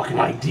no fucking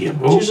idea,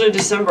 bro. It's usually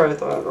December, I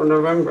thought, or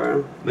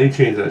November. They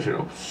changed that shit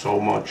up so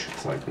much.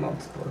 It's like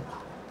nuts, but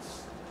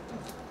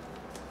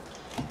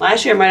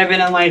Last year it might have been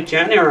in like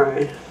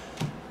January.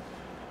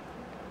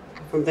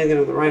 If I'm thinking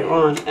of the right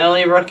one.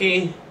 Ellie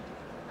rookie.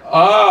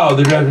 oh,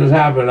 the draft just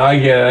happened. I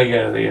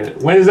get it.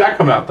 When does that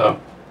come out though?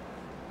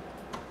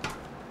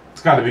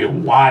 It's got to be a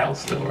while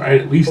still,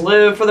 right? At least.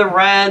 Blue for the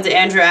Reds.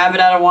 Andrew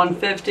Abbott out of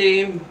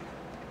 150.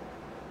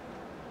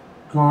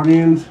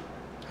 Guardians.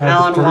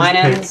 Alan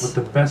Winans.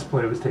 But the best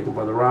play was taken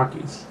by the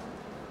Rockies.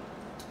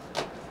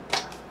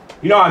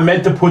 You know, I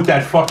meant to put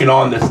that fucking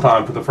on this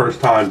time for the first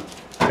time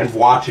and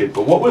watch it,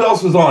 but what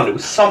else was on? It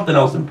was something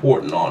else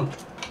important on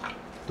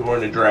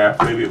during the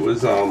draft. Maybe it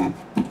was That's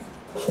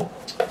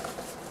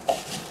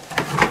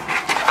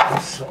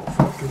so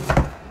fucking.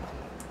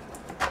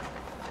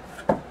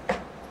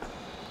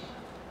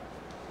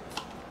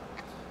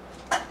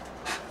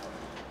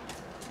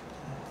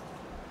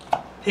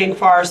 Pink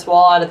Forest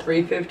Wall out of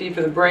 350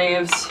 for the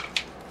Braves.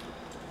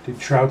 Did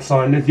Trout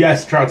sign this?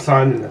 Yes, Trout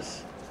signed this.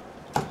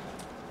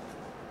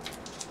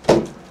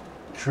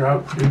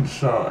 Trout did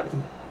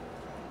sign.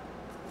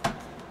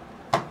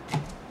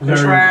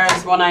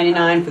 Contreras,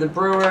 199 for the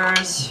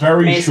Brewers.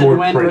 Very Mason short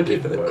Wynn, printed,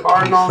 rookie for the but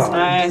Cardinals. he signed.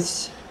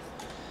 Nice.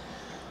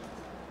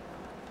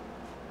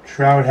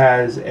 Trout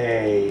has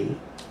he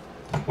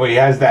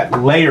has that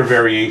layer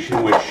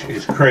variation, which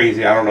is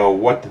crazy. I don't know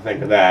what to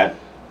think of that.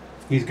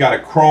 He's got a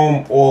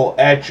chrome all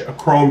etch, a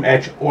chrome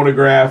etch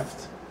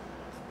autographed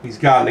He's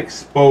got an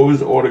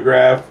exposed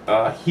autograph,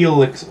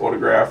 helix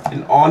autograph,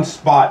 an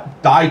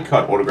on-spot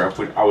die-cut autograph,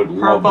 which I would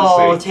love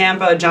Purple to see.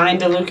 Tampa, Johnny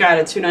DeLuca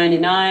at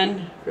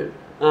 $2.99.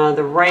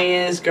 The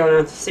Rays going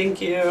out to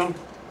Sink You.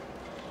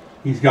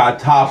 He's got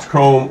Topps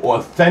Chrome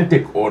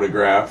authentic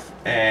autograph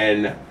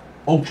and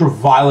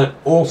ultraviolet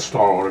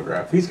all-star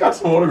autograph. He's got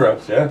some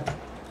autographs, yeah.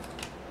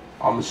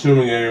 I'm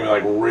assuming they're gonna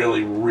be like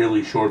really,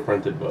 really short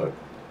printed, but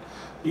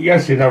you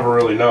guys you never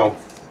really know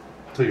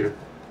until you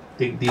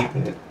dig deep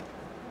in it.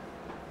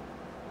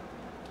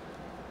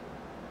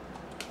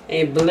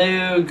 A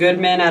blue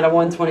Goodman out of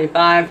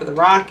 125 for the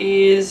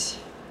Rockies.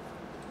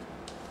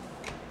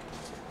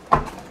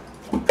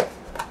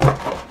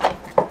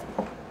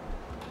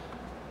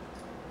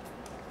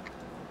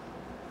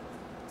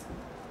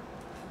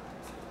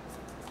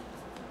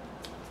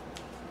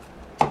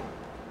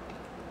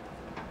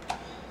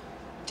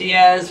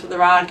 Diaz for the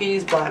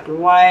Rockies, black and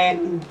white.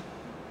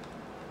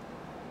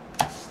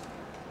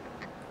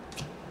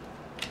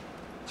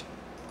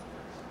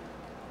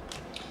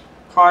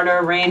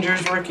 Carter,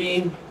 Rangers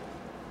rookie.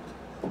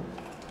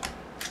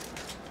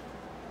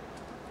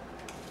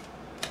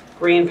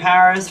 Green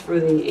Paris for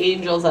the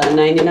Angels at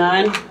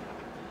 99.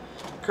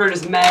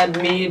 Curtis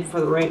Mead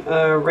for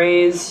the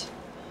Rays.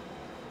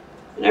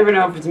 I never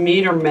know if it's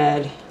Mead or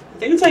Med. I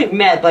think it's like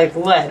Med, like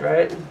lead,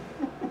 right?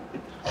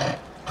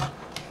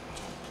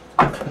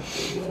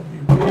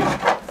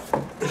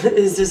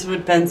 Is this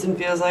what Benson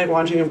feels like,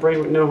 watching a break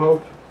with no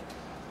hope?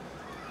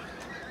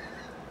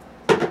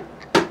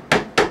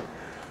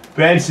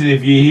 Benson,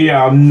 if you're here,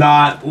 I'm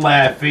not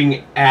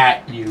laughing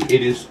at you.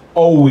 It is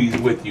always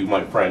with you,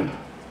 my friend.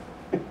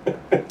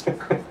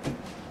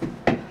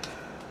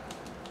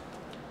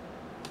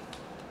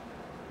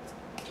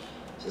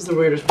 This is the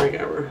weirdest break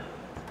ever.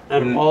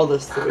 Out of all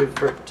this that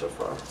we've ripped so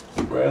far.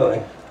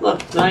 Really?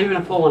 Look, not even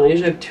a full one. I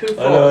usually have 2 fulls.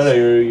 I know,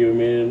 you're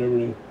man and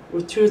everything.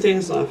 With 2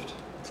 things left.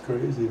 It's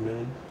crazy,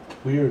 man.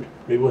 Weird.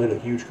 Maybe we'll hit a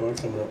huge card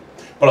coming up.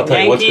 But I'll tell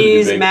you what's going to be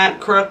Yankees, big.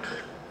 Matt Crook.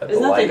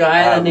 Isn't that the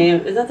guy?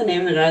 Is that the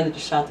name of the guy that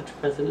just shot the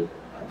president?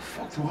 How the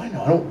fuck do I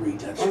know? I don't read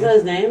that shit. What's that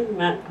his name?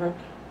 Matt Crook?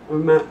 Or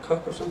Matt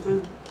Cook or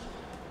something?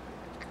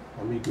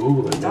 Let me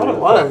Google it. I thought it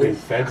was. Fucking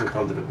feds will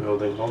come to the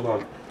building. Hold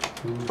on.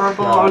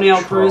 Purple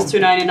O'Neal Cruz,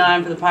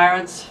 $2.99 for the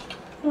Pirates.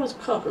 It was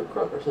Cook or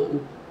Crook or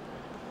something.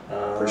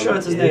 Pretty sure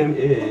it's his name.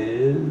 It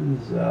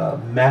is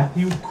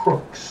Matthew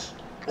Crooks.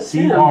 That's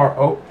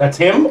C-R-O. That's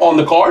him on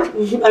the card?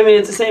 I mean,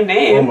 it's the same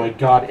name. Oh my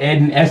god. Ed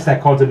and S,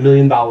 that card's $1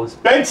 million.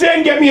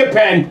 Benson, get me a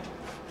pen.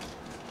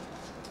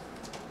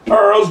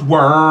 Earl's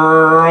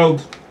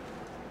World.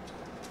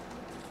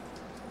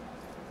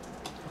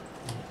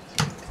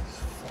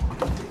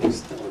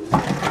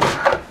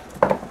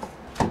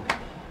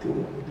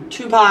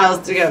 Two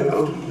piles to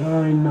go.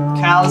 I know.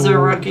 Calza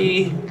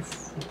rookie.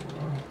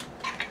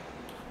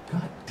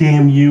 God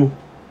damn you.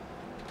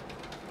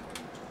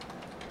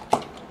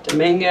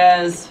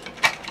 Dominguez.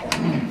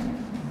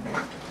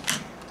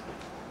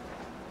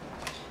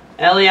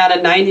 Elliott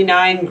at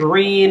 99,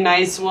 green,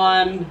 nice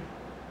one.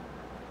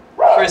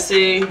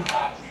 Chrissy.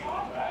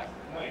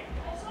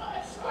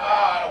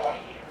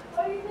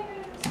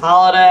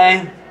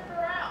 Holiday.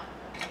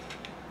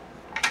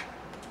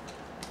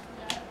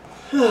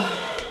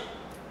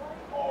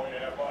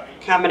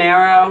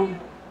 Caminero.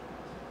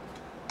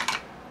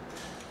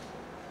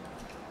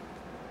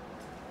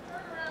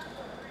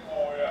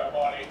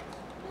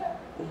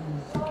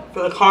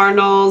 For the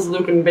Cardinals,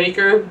 Lucan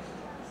Baker.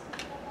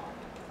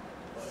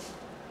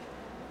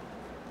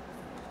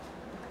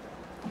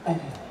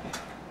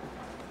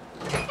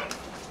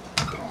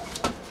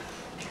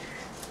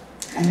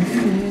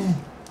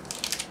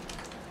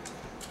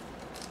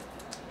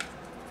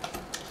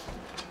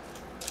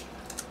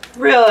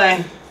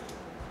 Really?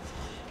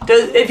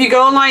 If you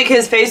go on like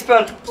his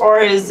Facebook or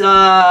his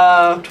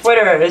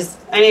Twitter, is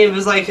any of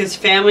his like his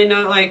family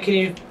know? Like, can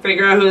you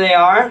figure out who they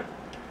are?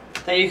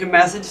 That you can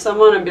message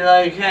someone and be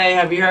like, "Hey,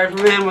 have you heard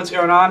from him? What's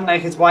going on?"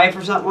 Like his wife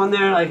or something on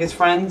there, like his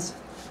friends.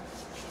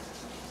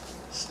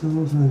 Still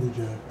listening to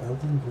Jack.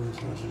 Open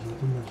voice messages,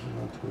 open messages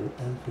on Twitter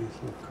and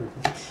Facebook.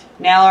 Crickets.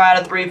 Naylor out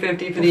of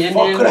 350 for the Indians.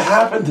 What could have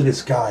happened to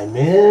this guy,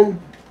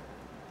 man?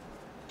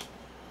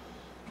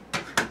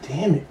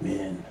 Damn it,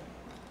 man.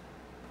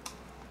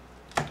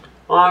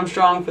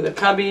 Armstrong for the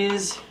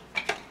Cubbies.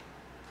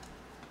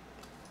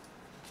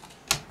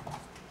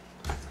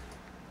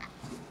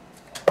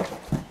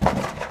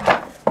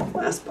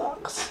 Last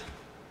box.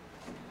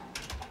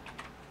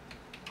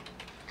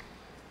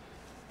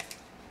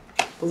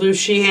 Blue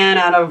Sheehan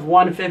out of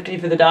 150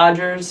 for the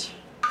Dodgers.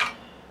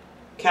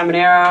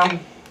 Caminero.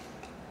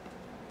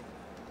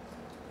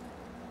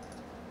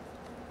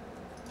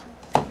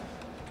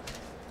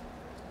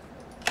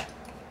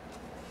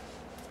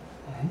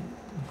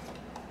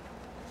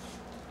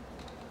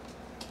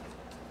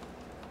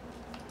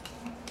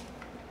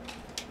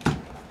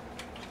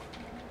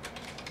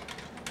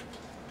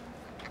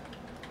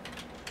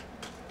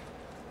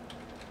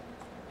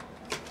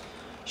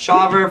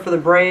 Shawver for the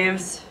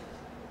Braves.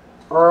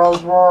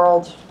 Earl's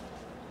World.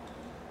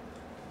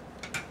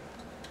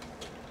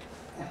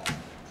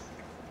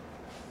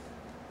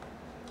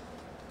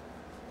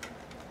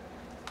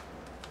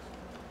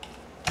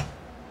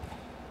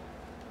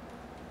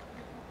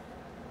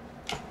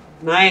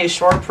 Nice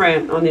short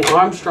print on the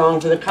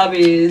Armstrong for the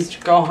Cubbies.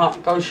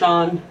 Go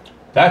Sean.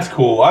 That's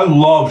cool. I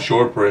love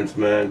short prints,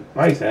 man.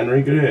 Nice,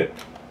 Henry. Good hit.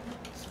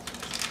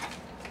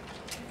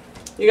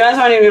 You guys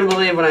aren't even gonna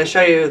believe when I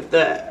show you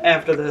the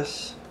after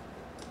this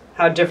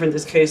how different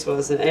this case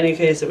was than any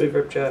case that we've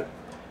ripped yet.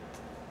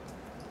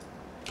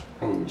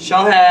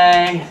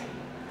 Shohei,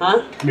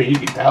 huh? I mean, you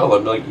can tell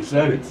them, like you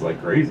said, it's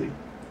like crazy.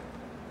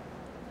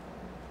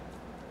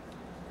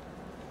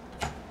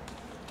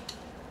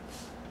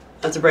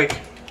 That's a break.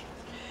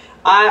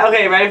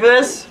 Okay, ready for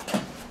this?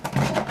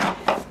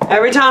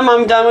 Every time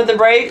I'm done with the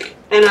break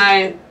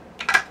and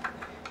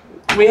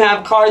we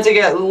have cards that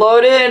get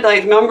loaded,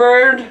 like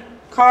numbered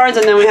cards,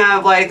 and then we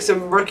have like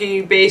some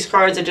rookie base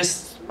cards that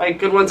just, like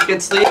good ones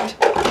get sleeved.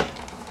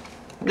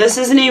 This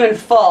isn't even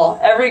full.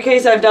 Every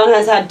case I've done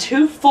has had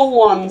 2 full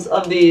ones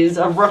of these,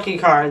 of rookie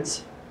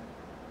cards.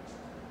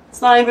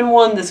 It's not even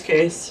one this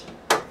case.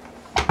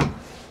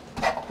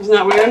 Isn't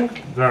that weird?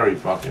 Very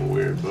fucking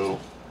weird, Boo.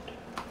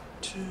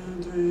 2,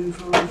 3,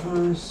 4,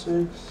 5,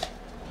 6,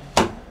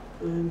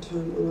 9,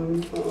 10,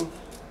 11, 12.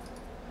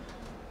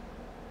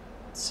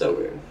 So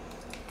weird.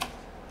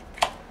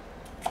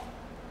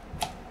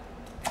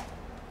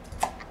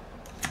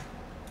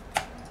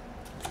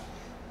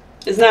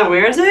 Isn't that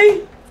weird,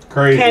 Zay?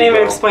 Crazy. Can't even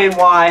bro. explain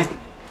why.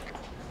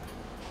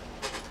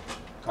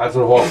 That's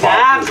what Hall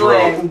Pops was.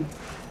 Exactly.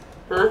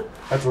 Huh?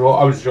 That's what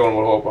I was showing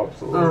what Hall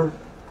Pops was.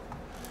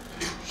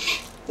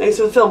 Thanks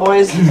for the fill,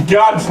 boys.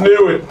 Gods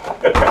knew it.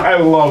 I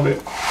love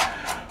it.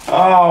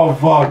 Oh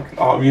fuck.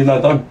 Oh, you're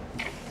not done.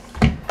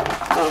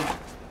 Oh.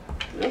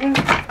 Okay.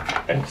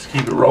 And just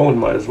keep it rolling.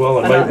 Might as well.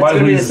 I know, Might it's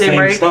gonna be use the same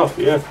break? stuff.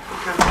 Yeah.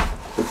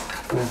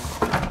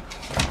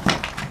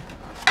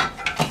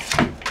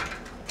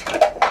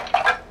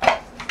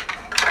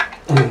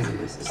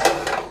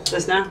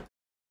 This now?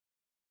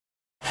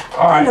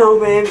 All right. No,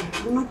 babe.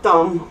 I'm not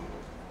dumb.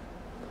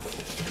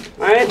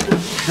 Alright?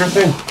 Sure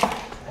thing.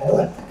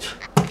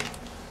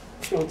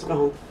 Let's go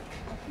home.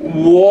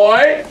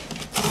 What?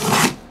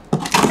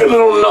 A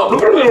little nub.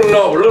 Look at a little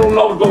nub. A little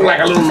nub going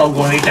like a little nub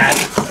going like that.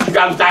 You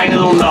got a tiny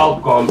little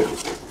nub coming.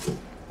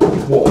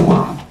 Whoa,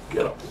 Mom.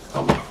 Get up.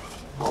 Come on.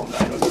 Calm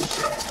down.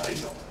 I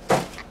know.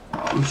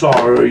 I'm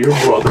sorry, your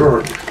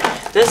brother.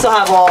 This will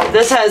have all.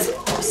 This has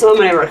so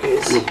many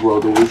rookies. Your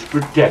brother was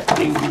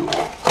protecting you.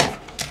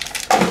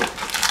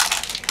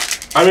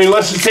 I mean,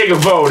 let's just take a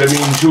vote. I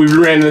mean, should we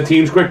rerun the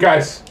teams quick,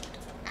 guys?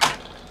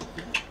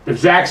 If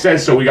Zach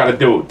says so, we gotta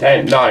do it.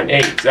 10, 9,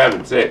 8,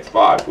 7, 6,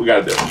 5. We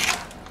gotta do it.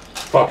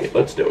 Fuck it,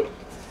 let's do it.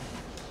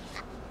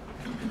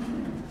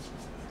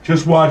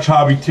 Just watch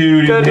Hobby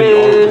 2.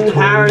 Goodman,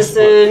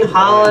 Harrison,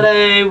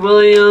 Holiday,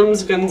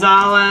 Williams,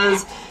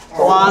 Gonzalez,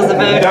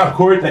 Lazovic, Now,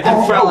 Corey,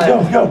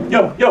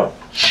 yo,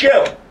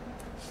 chill.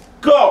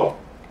 Go.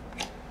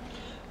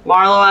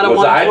 Marlowe out of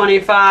Was I?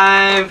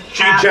 125,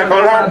 Should you check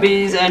on her?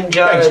 Cubbies, and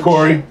Judge. Thanks,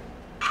 Corey.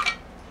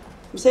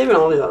 I'm saving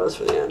all the others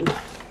for the end.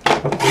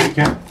 Okay, you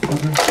can.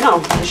 Okay.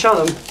 No, just show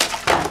them.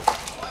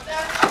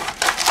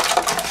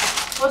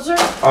 What's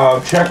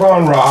there? Check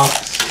on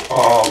rocks,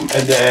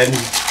 and then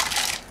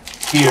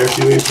here,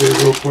 do me a favor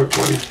real quick,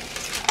 buddy.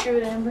 Give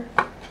it Amber.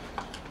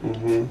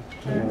 Mm-hmm.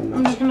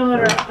 I'm just gonna let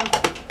her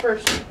out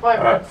first. White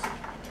Alright. ones.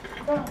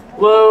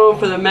 Lowe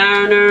for the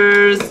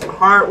Mariners,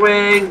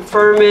 Hartwig,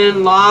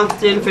 Furman,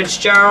 Lofton,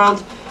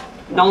 Fitzgerald,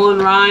 Nolan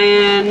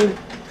Ryan,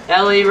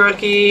 Ellie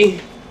rookie.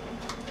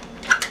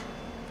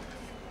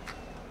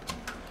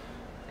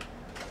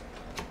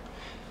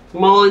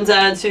 Mullins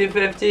at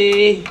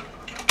 250.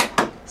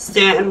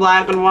 Stanton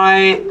black and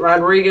white.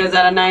 Rodriguez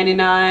at a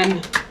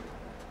 99.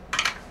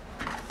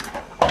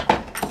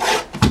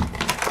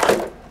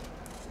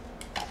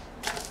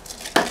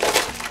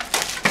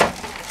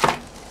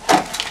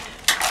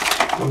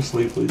 Go to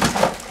sleep, please.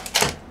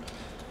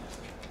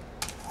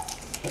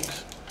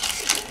 Thanks.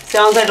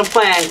 Sounds like a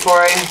plan,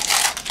 Corey.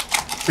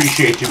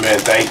 Appreciate you, man.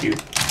 Thank you.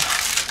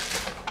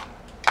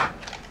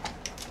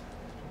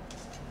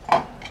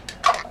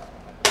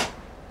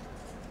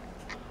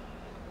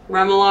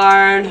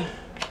 Remillard,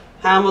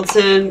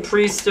 Hamilton,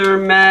 Priester,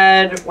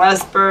 Med,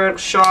 Westberg,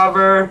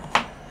 Shawver.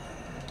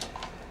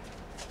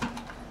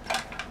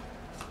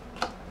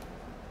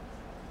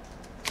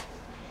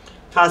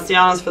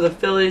 Castellanos for the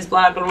Phillies,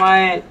 black and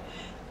white.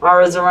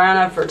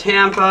 Arizarana for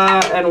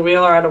Tampa, and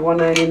Wheeler at a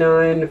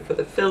 199 for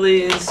the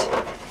Phillies.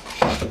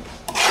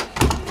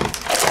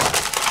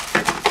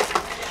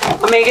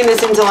 I'm making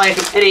this into like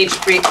an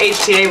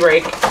HTA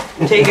break.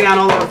 I'm taking out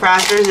all the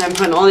refractors and I'm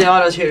putting all the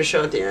autos here to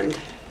show at the end.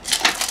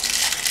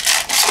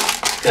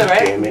 Good,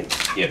 right? Damn it.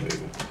 Yeah, baby.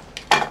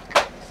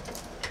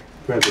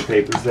 Grab the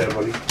papers there,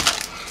 buddy.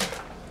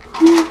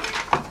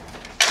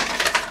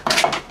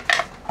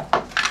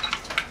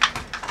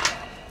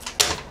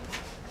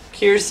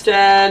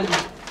 Kierstead,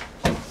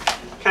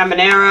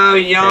 Caminero,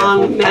 Young,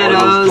 Careful,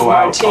 Meadows, go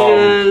out.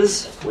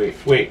 Martinez,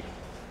 Wait.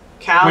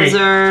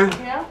 Kowser.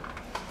 Yeah?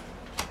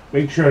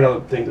 Make sure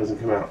another thing doesn't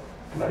come out.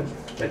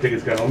 I think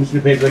it's got almost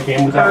the paper that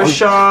came with that one.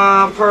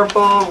 Kershaw,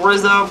 purple,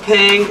 Rizzo,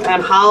 pink,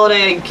 and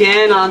Holiday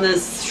again on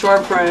this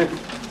short print.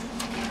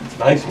 It's a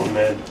nice one,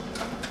 man.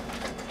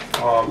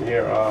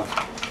 Here,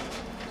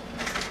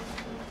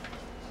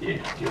 yeah,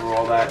 give her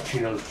all that. She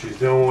knows what she's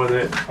doing with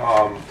it.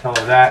 Tell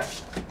her that.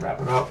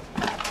 Wrap it up.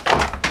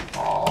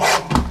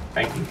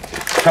 Thank you.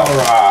 Tell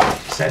her,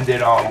 send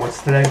it on,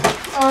 what's today?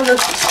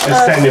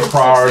 Just send it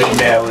priority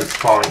mail, it's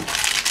fine.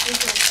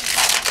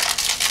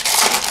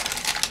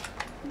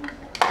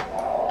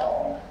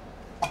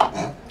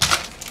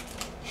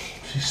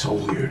 She's so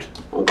weird.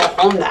 I'll go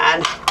home,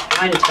 Dad.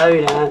 I didn't tell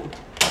you that.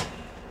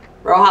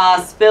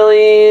 Rojas,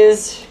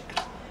 Phillies,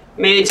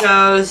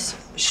 Matos,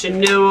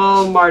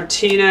 Chenewell,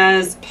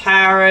 Martinez,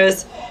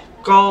 Paris,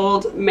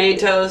 Gold,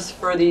 Matos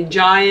for the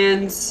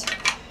Giants,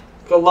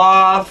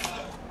 Goloff,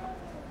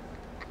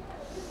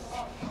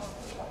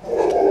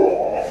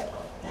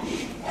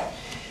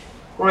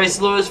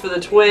 Royce Lewis for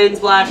the Twins,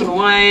 black and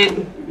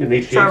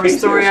white, Trevor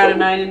Story out of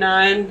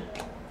 99,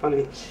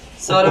 funny,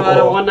 Soto out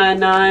of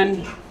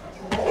 199.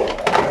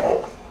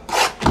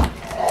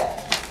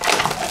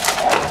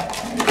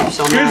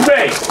 Excuse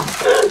me!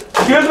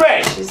 Excuse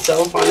me! She's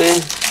so funny.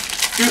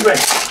 Excuse me.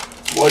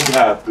 What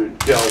happened?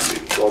 Tell me.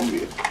 Come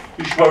here.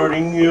 He's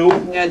hurting you?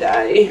 Yeah,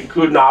 Daddy. He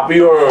could not be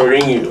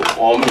hurting you.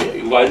 Come here.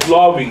 You guys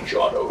love each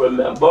other,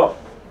 remember?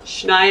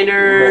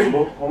 Schneider,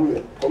 Remember? Come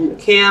here. Come here.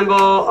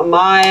 Campbell,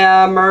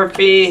 Amaya,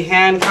 Murphy,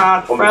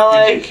 Hancock,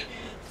 Frelick,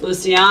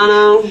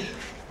 Luciano.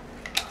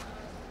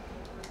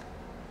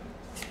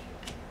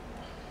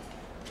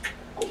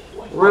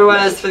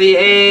 Ruiz for the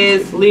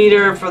A's,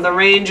 Leader for the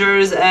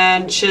Rangers,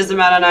 and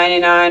Chisholm out of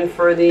 99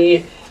 for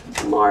the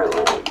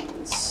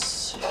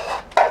Marlins.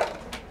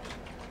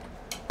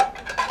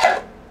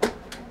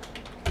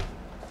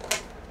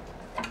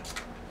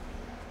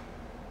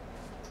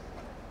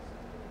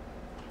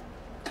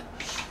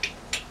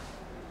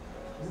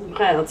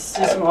 Okay, let's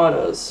do some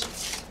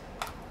autos.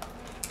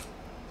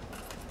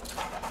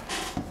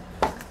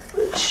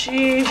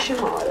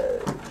 Shimoda.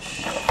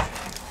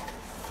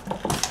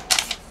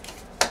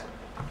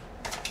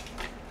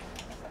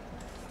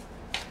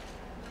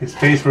 His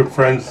Facebook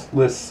friends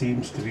list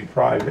seems to be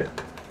private.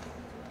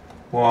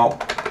 Well,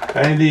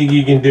 anything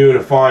you can do to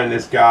find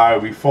this guy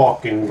would be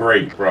fucking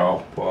great,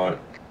 bro. But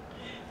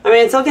I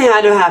mean, something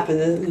had to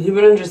happen. He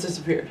wouldn't have just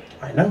disappeared.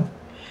 I know.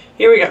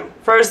 Here we go.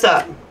 First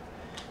up,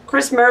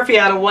 Chris Murphy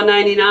out of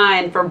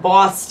 199 for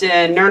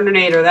Boston.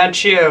 Nerdenator,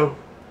 that's you.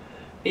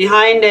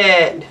 Behind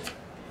it,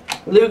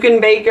 Lucan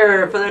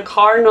Baker for the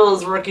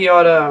Cardinals rookie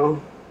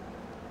auto.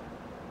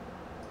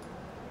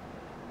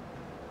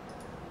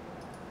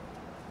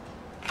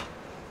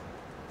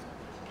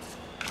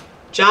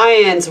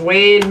 Giants,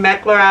 Wade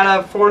Meckler out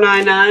of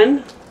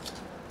 499.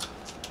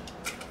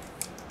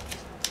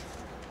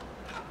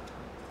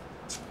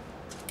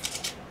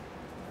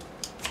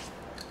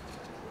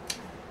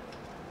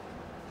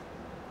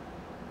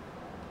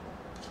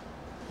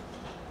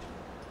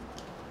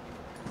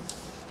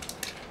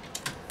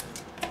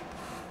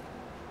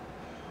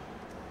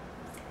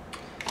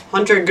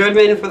 Hunter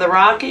Goodman for the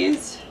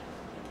Rockies.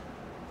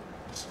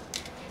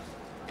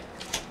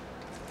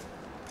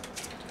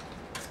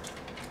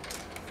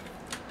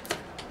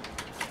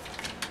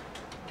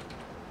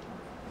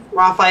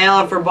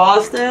 Rafaela for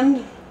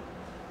Boston.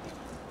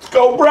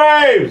 Go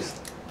Braves!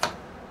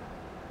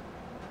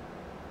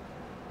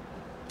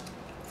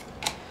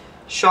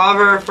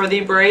 Shawver for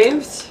the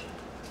Braves.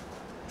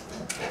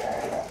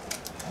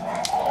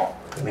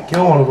 Gonna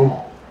kill one of them.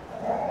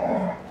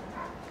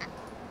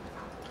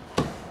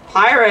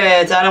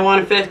 Pirates out of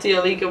 150,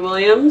 Alika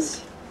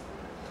Williams.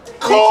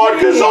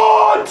 God,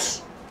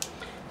 Kazans!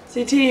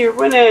 CT, you're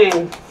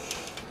winning.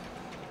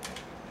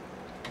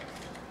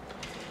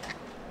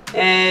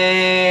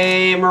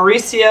 A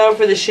Mauricio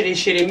for the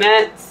shitty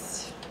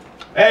Mets.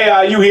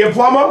 Hey, you here,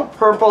 Plumber?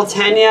 Purple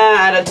Tenya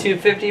out of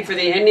 250 for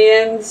the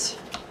Indians.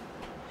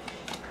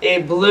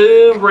 A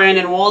blue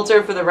Brandon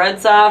Walter for the Red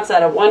Sox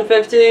out of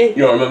 150.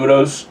 You don't remember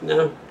those?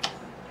 No.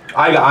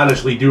 I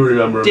honestly do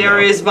remember them.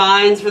 Darius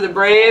Vines for the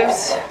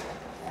Braves.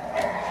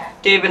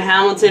 David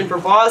Hamilton for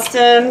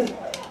Boston.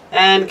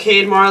 And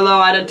Cade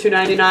Marlowe out of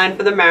 299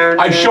 for the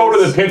Mariners. I showed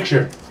her the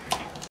picture.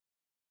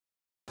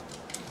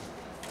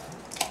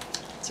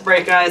 It's a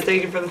break, guys.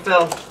 Thank you for the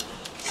fill.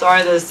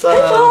 Sorry this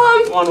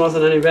one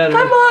wasn't any better.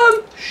 Hi,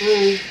 Mom.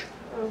 Shh.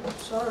 Oh,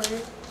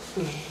 sorry.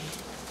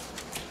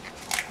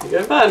 You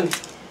good, bud?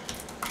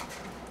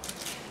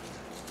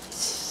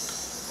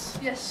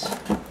 Yes.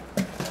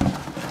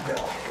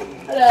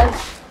 Hello.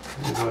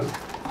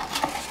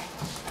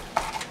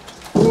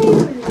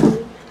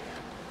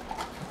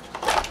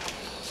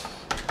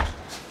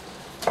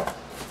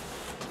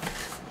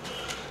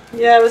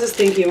 Yeah, it was a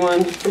stinky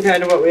one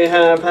compared to what we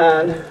have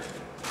had.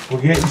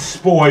 We're getting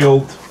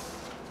spoiled.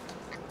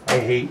 I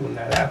hate when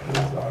that happens.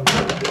 I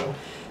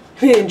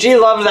really do. G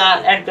loved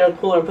that Ecto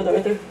Cooler. Put that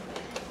right there.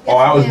 Oh,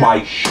 that was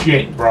my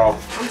shit, bro.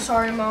 I'm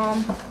sorry,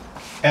 Mom.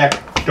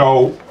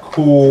 Ecto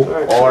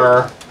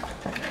Cooler.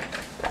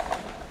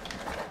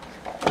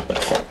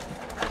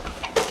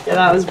 Yeah,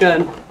 that was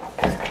good.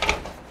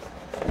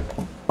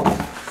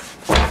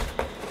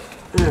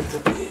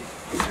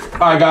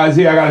 Alright, guys,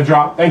 here I got to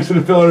drop. Thanks for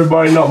the fill,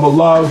 everybody. Nothing but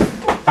love.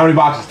 How many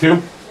boxes?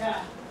 2?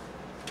 Yeah.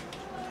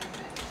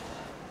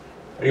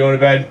 Are you going to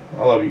bed?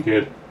 I love you,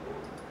 kid.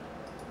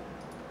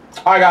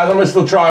 All right, guys, I'm gonna still try.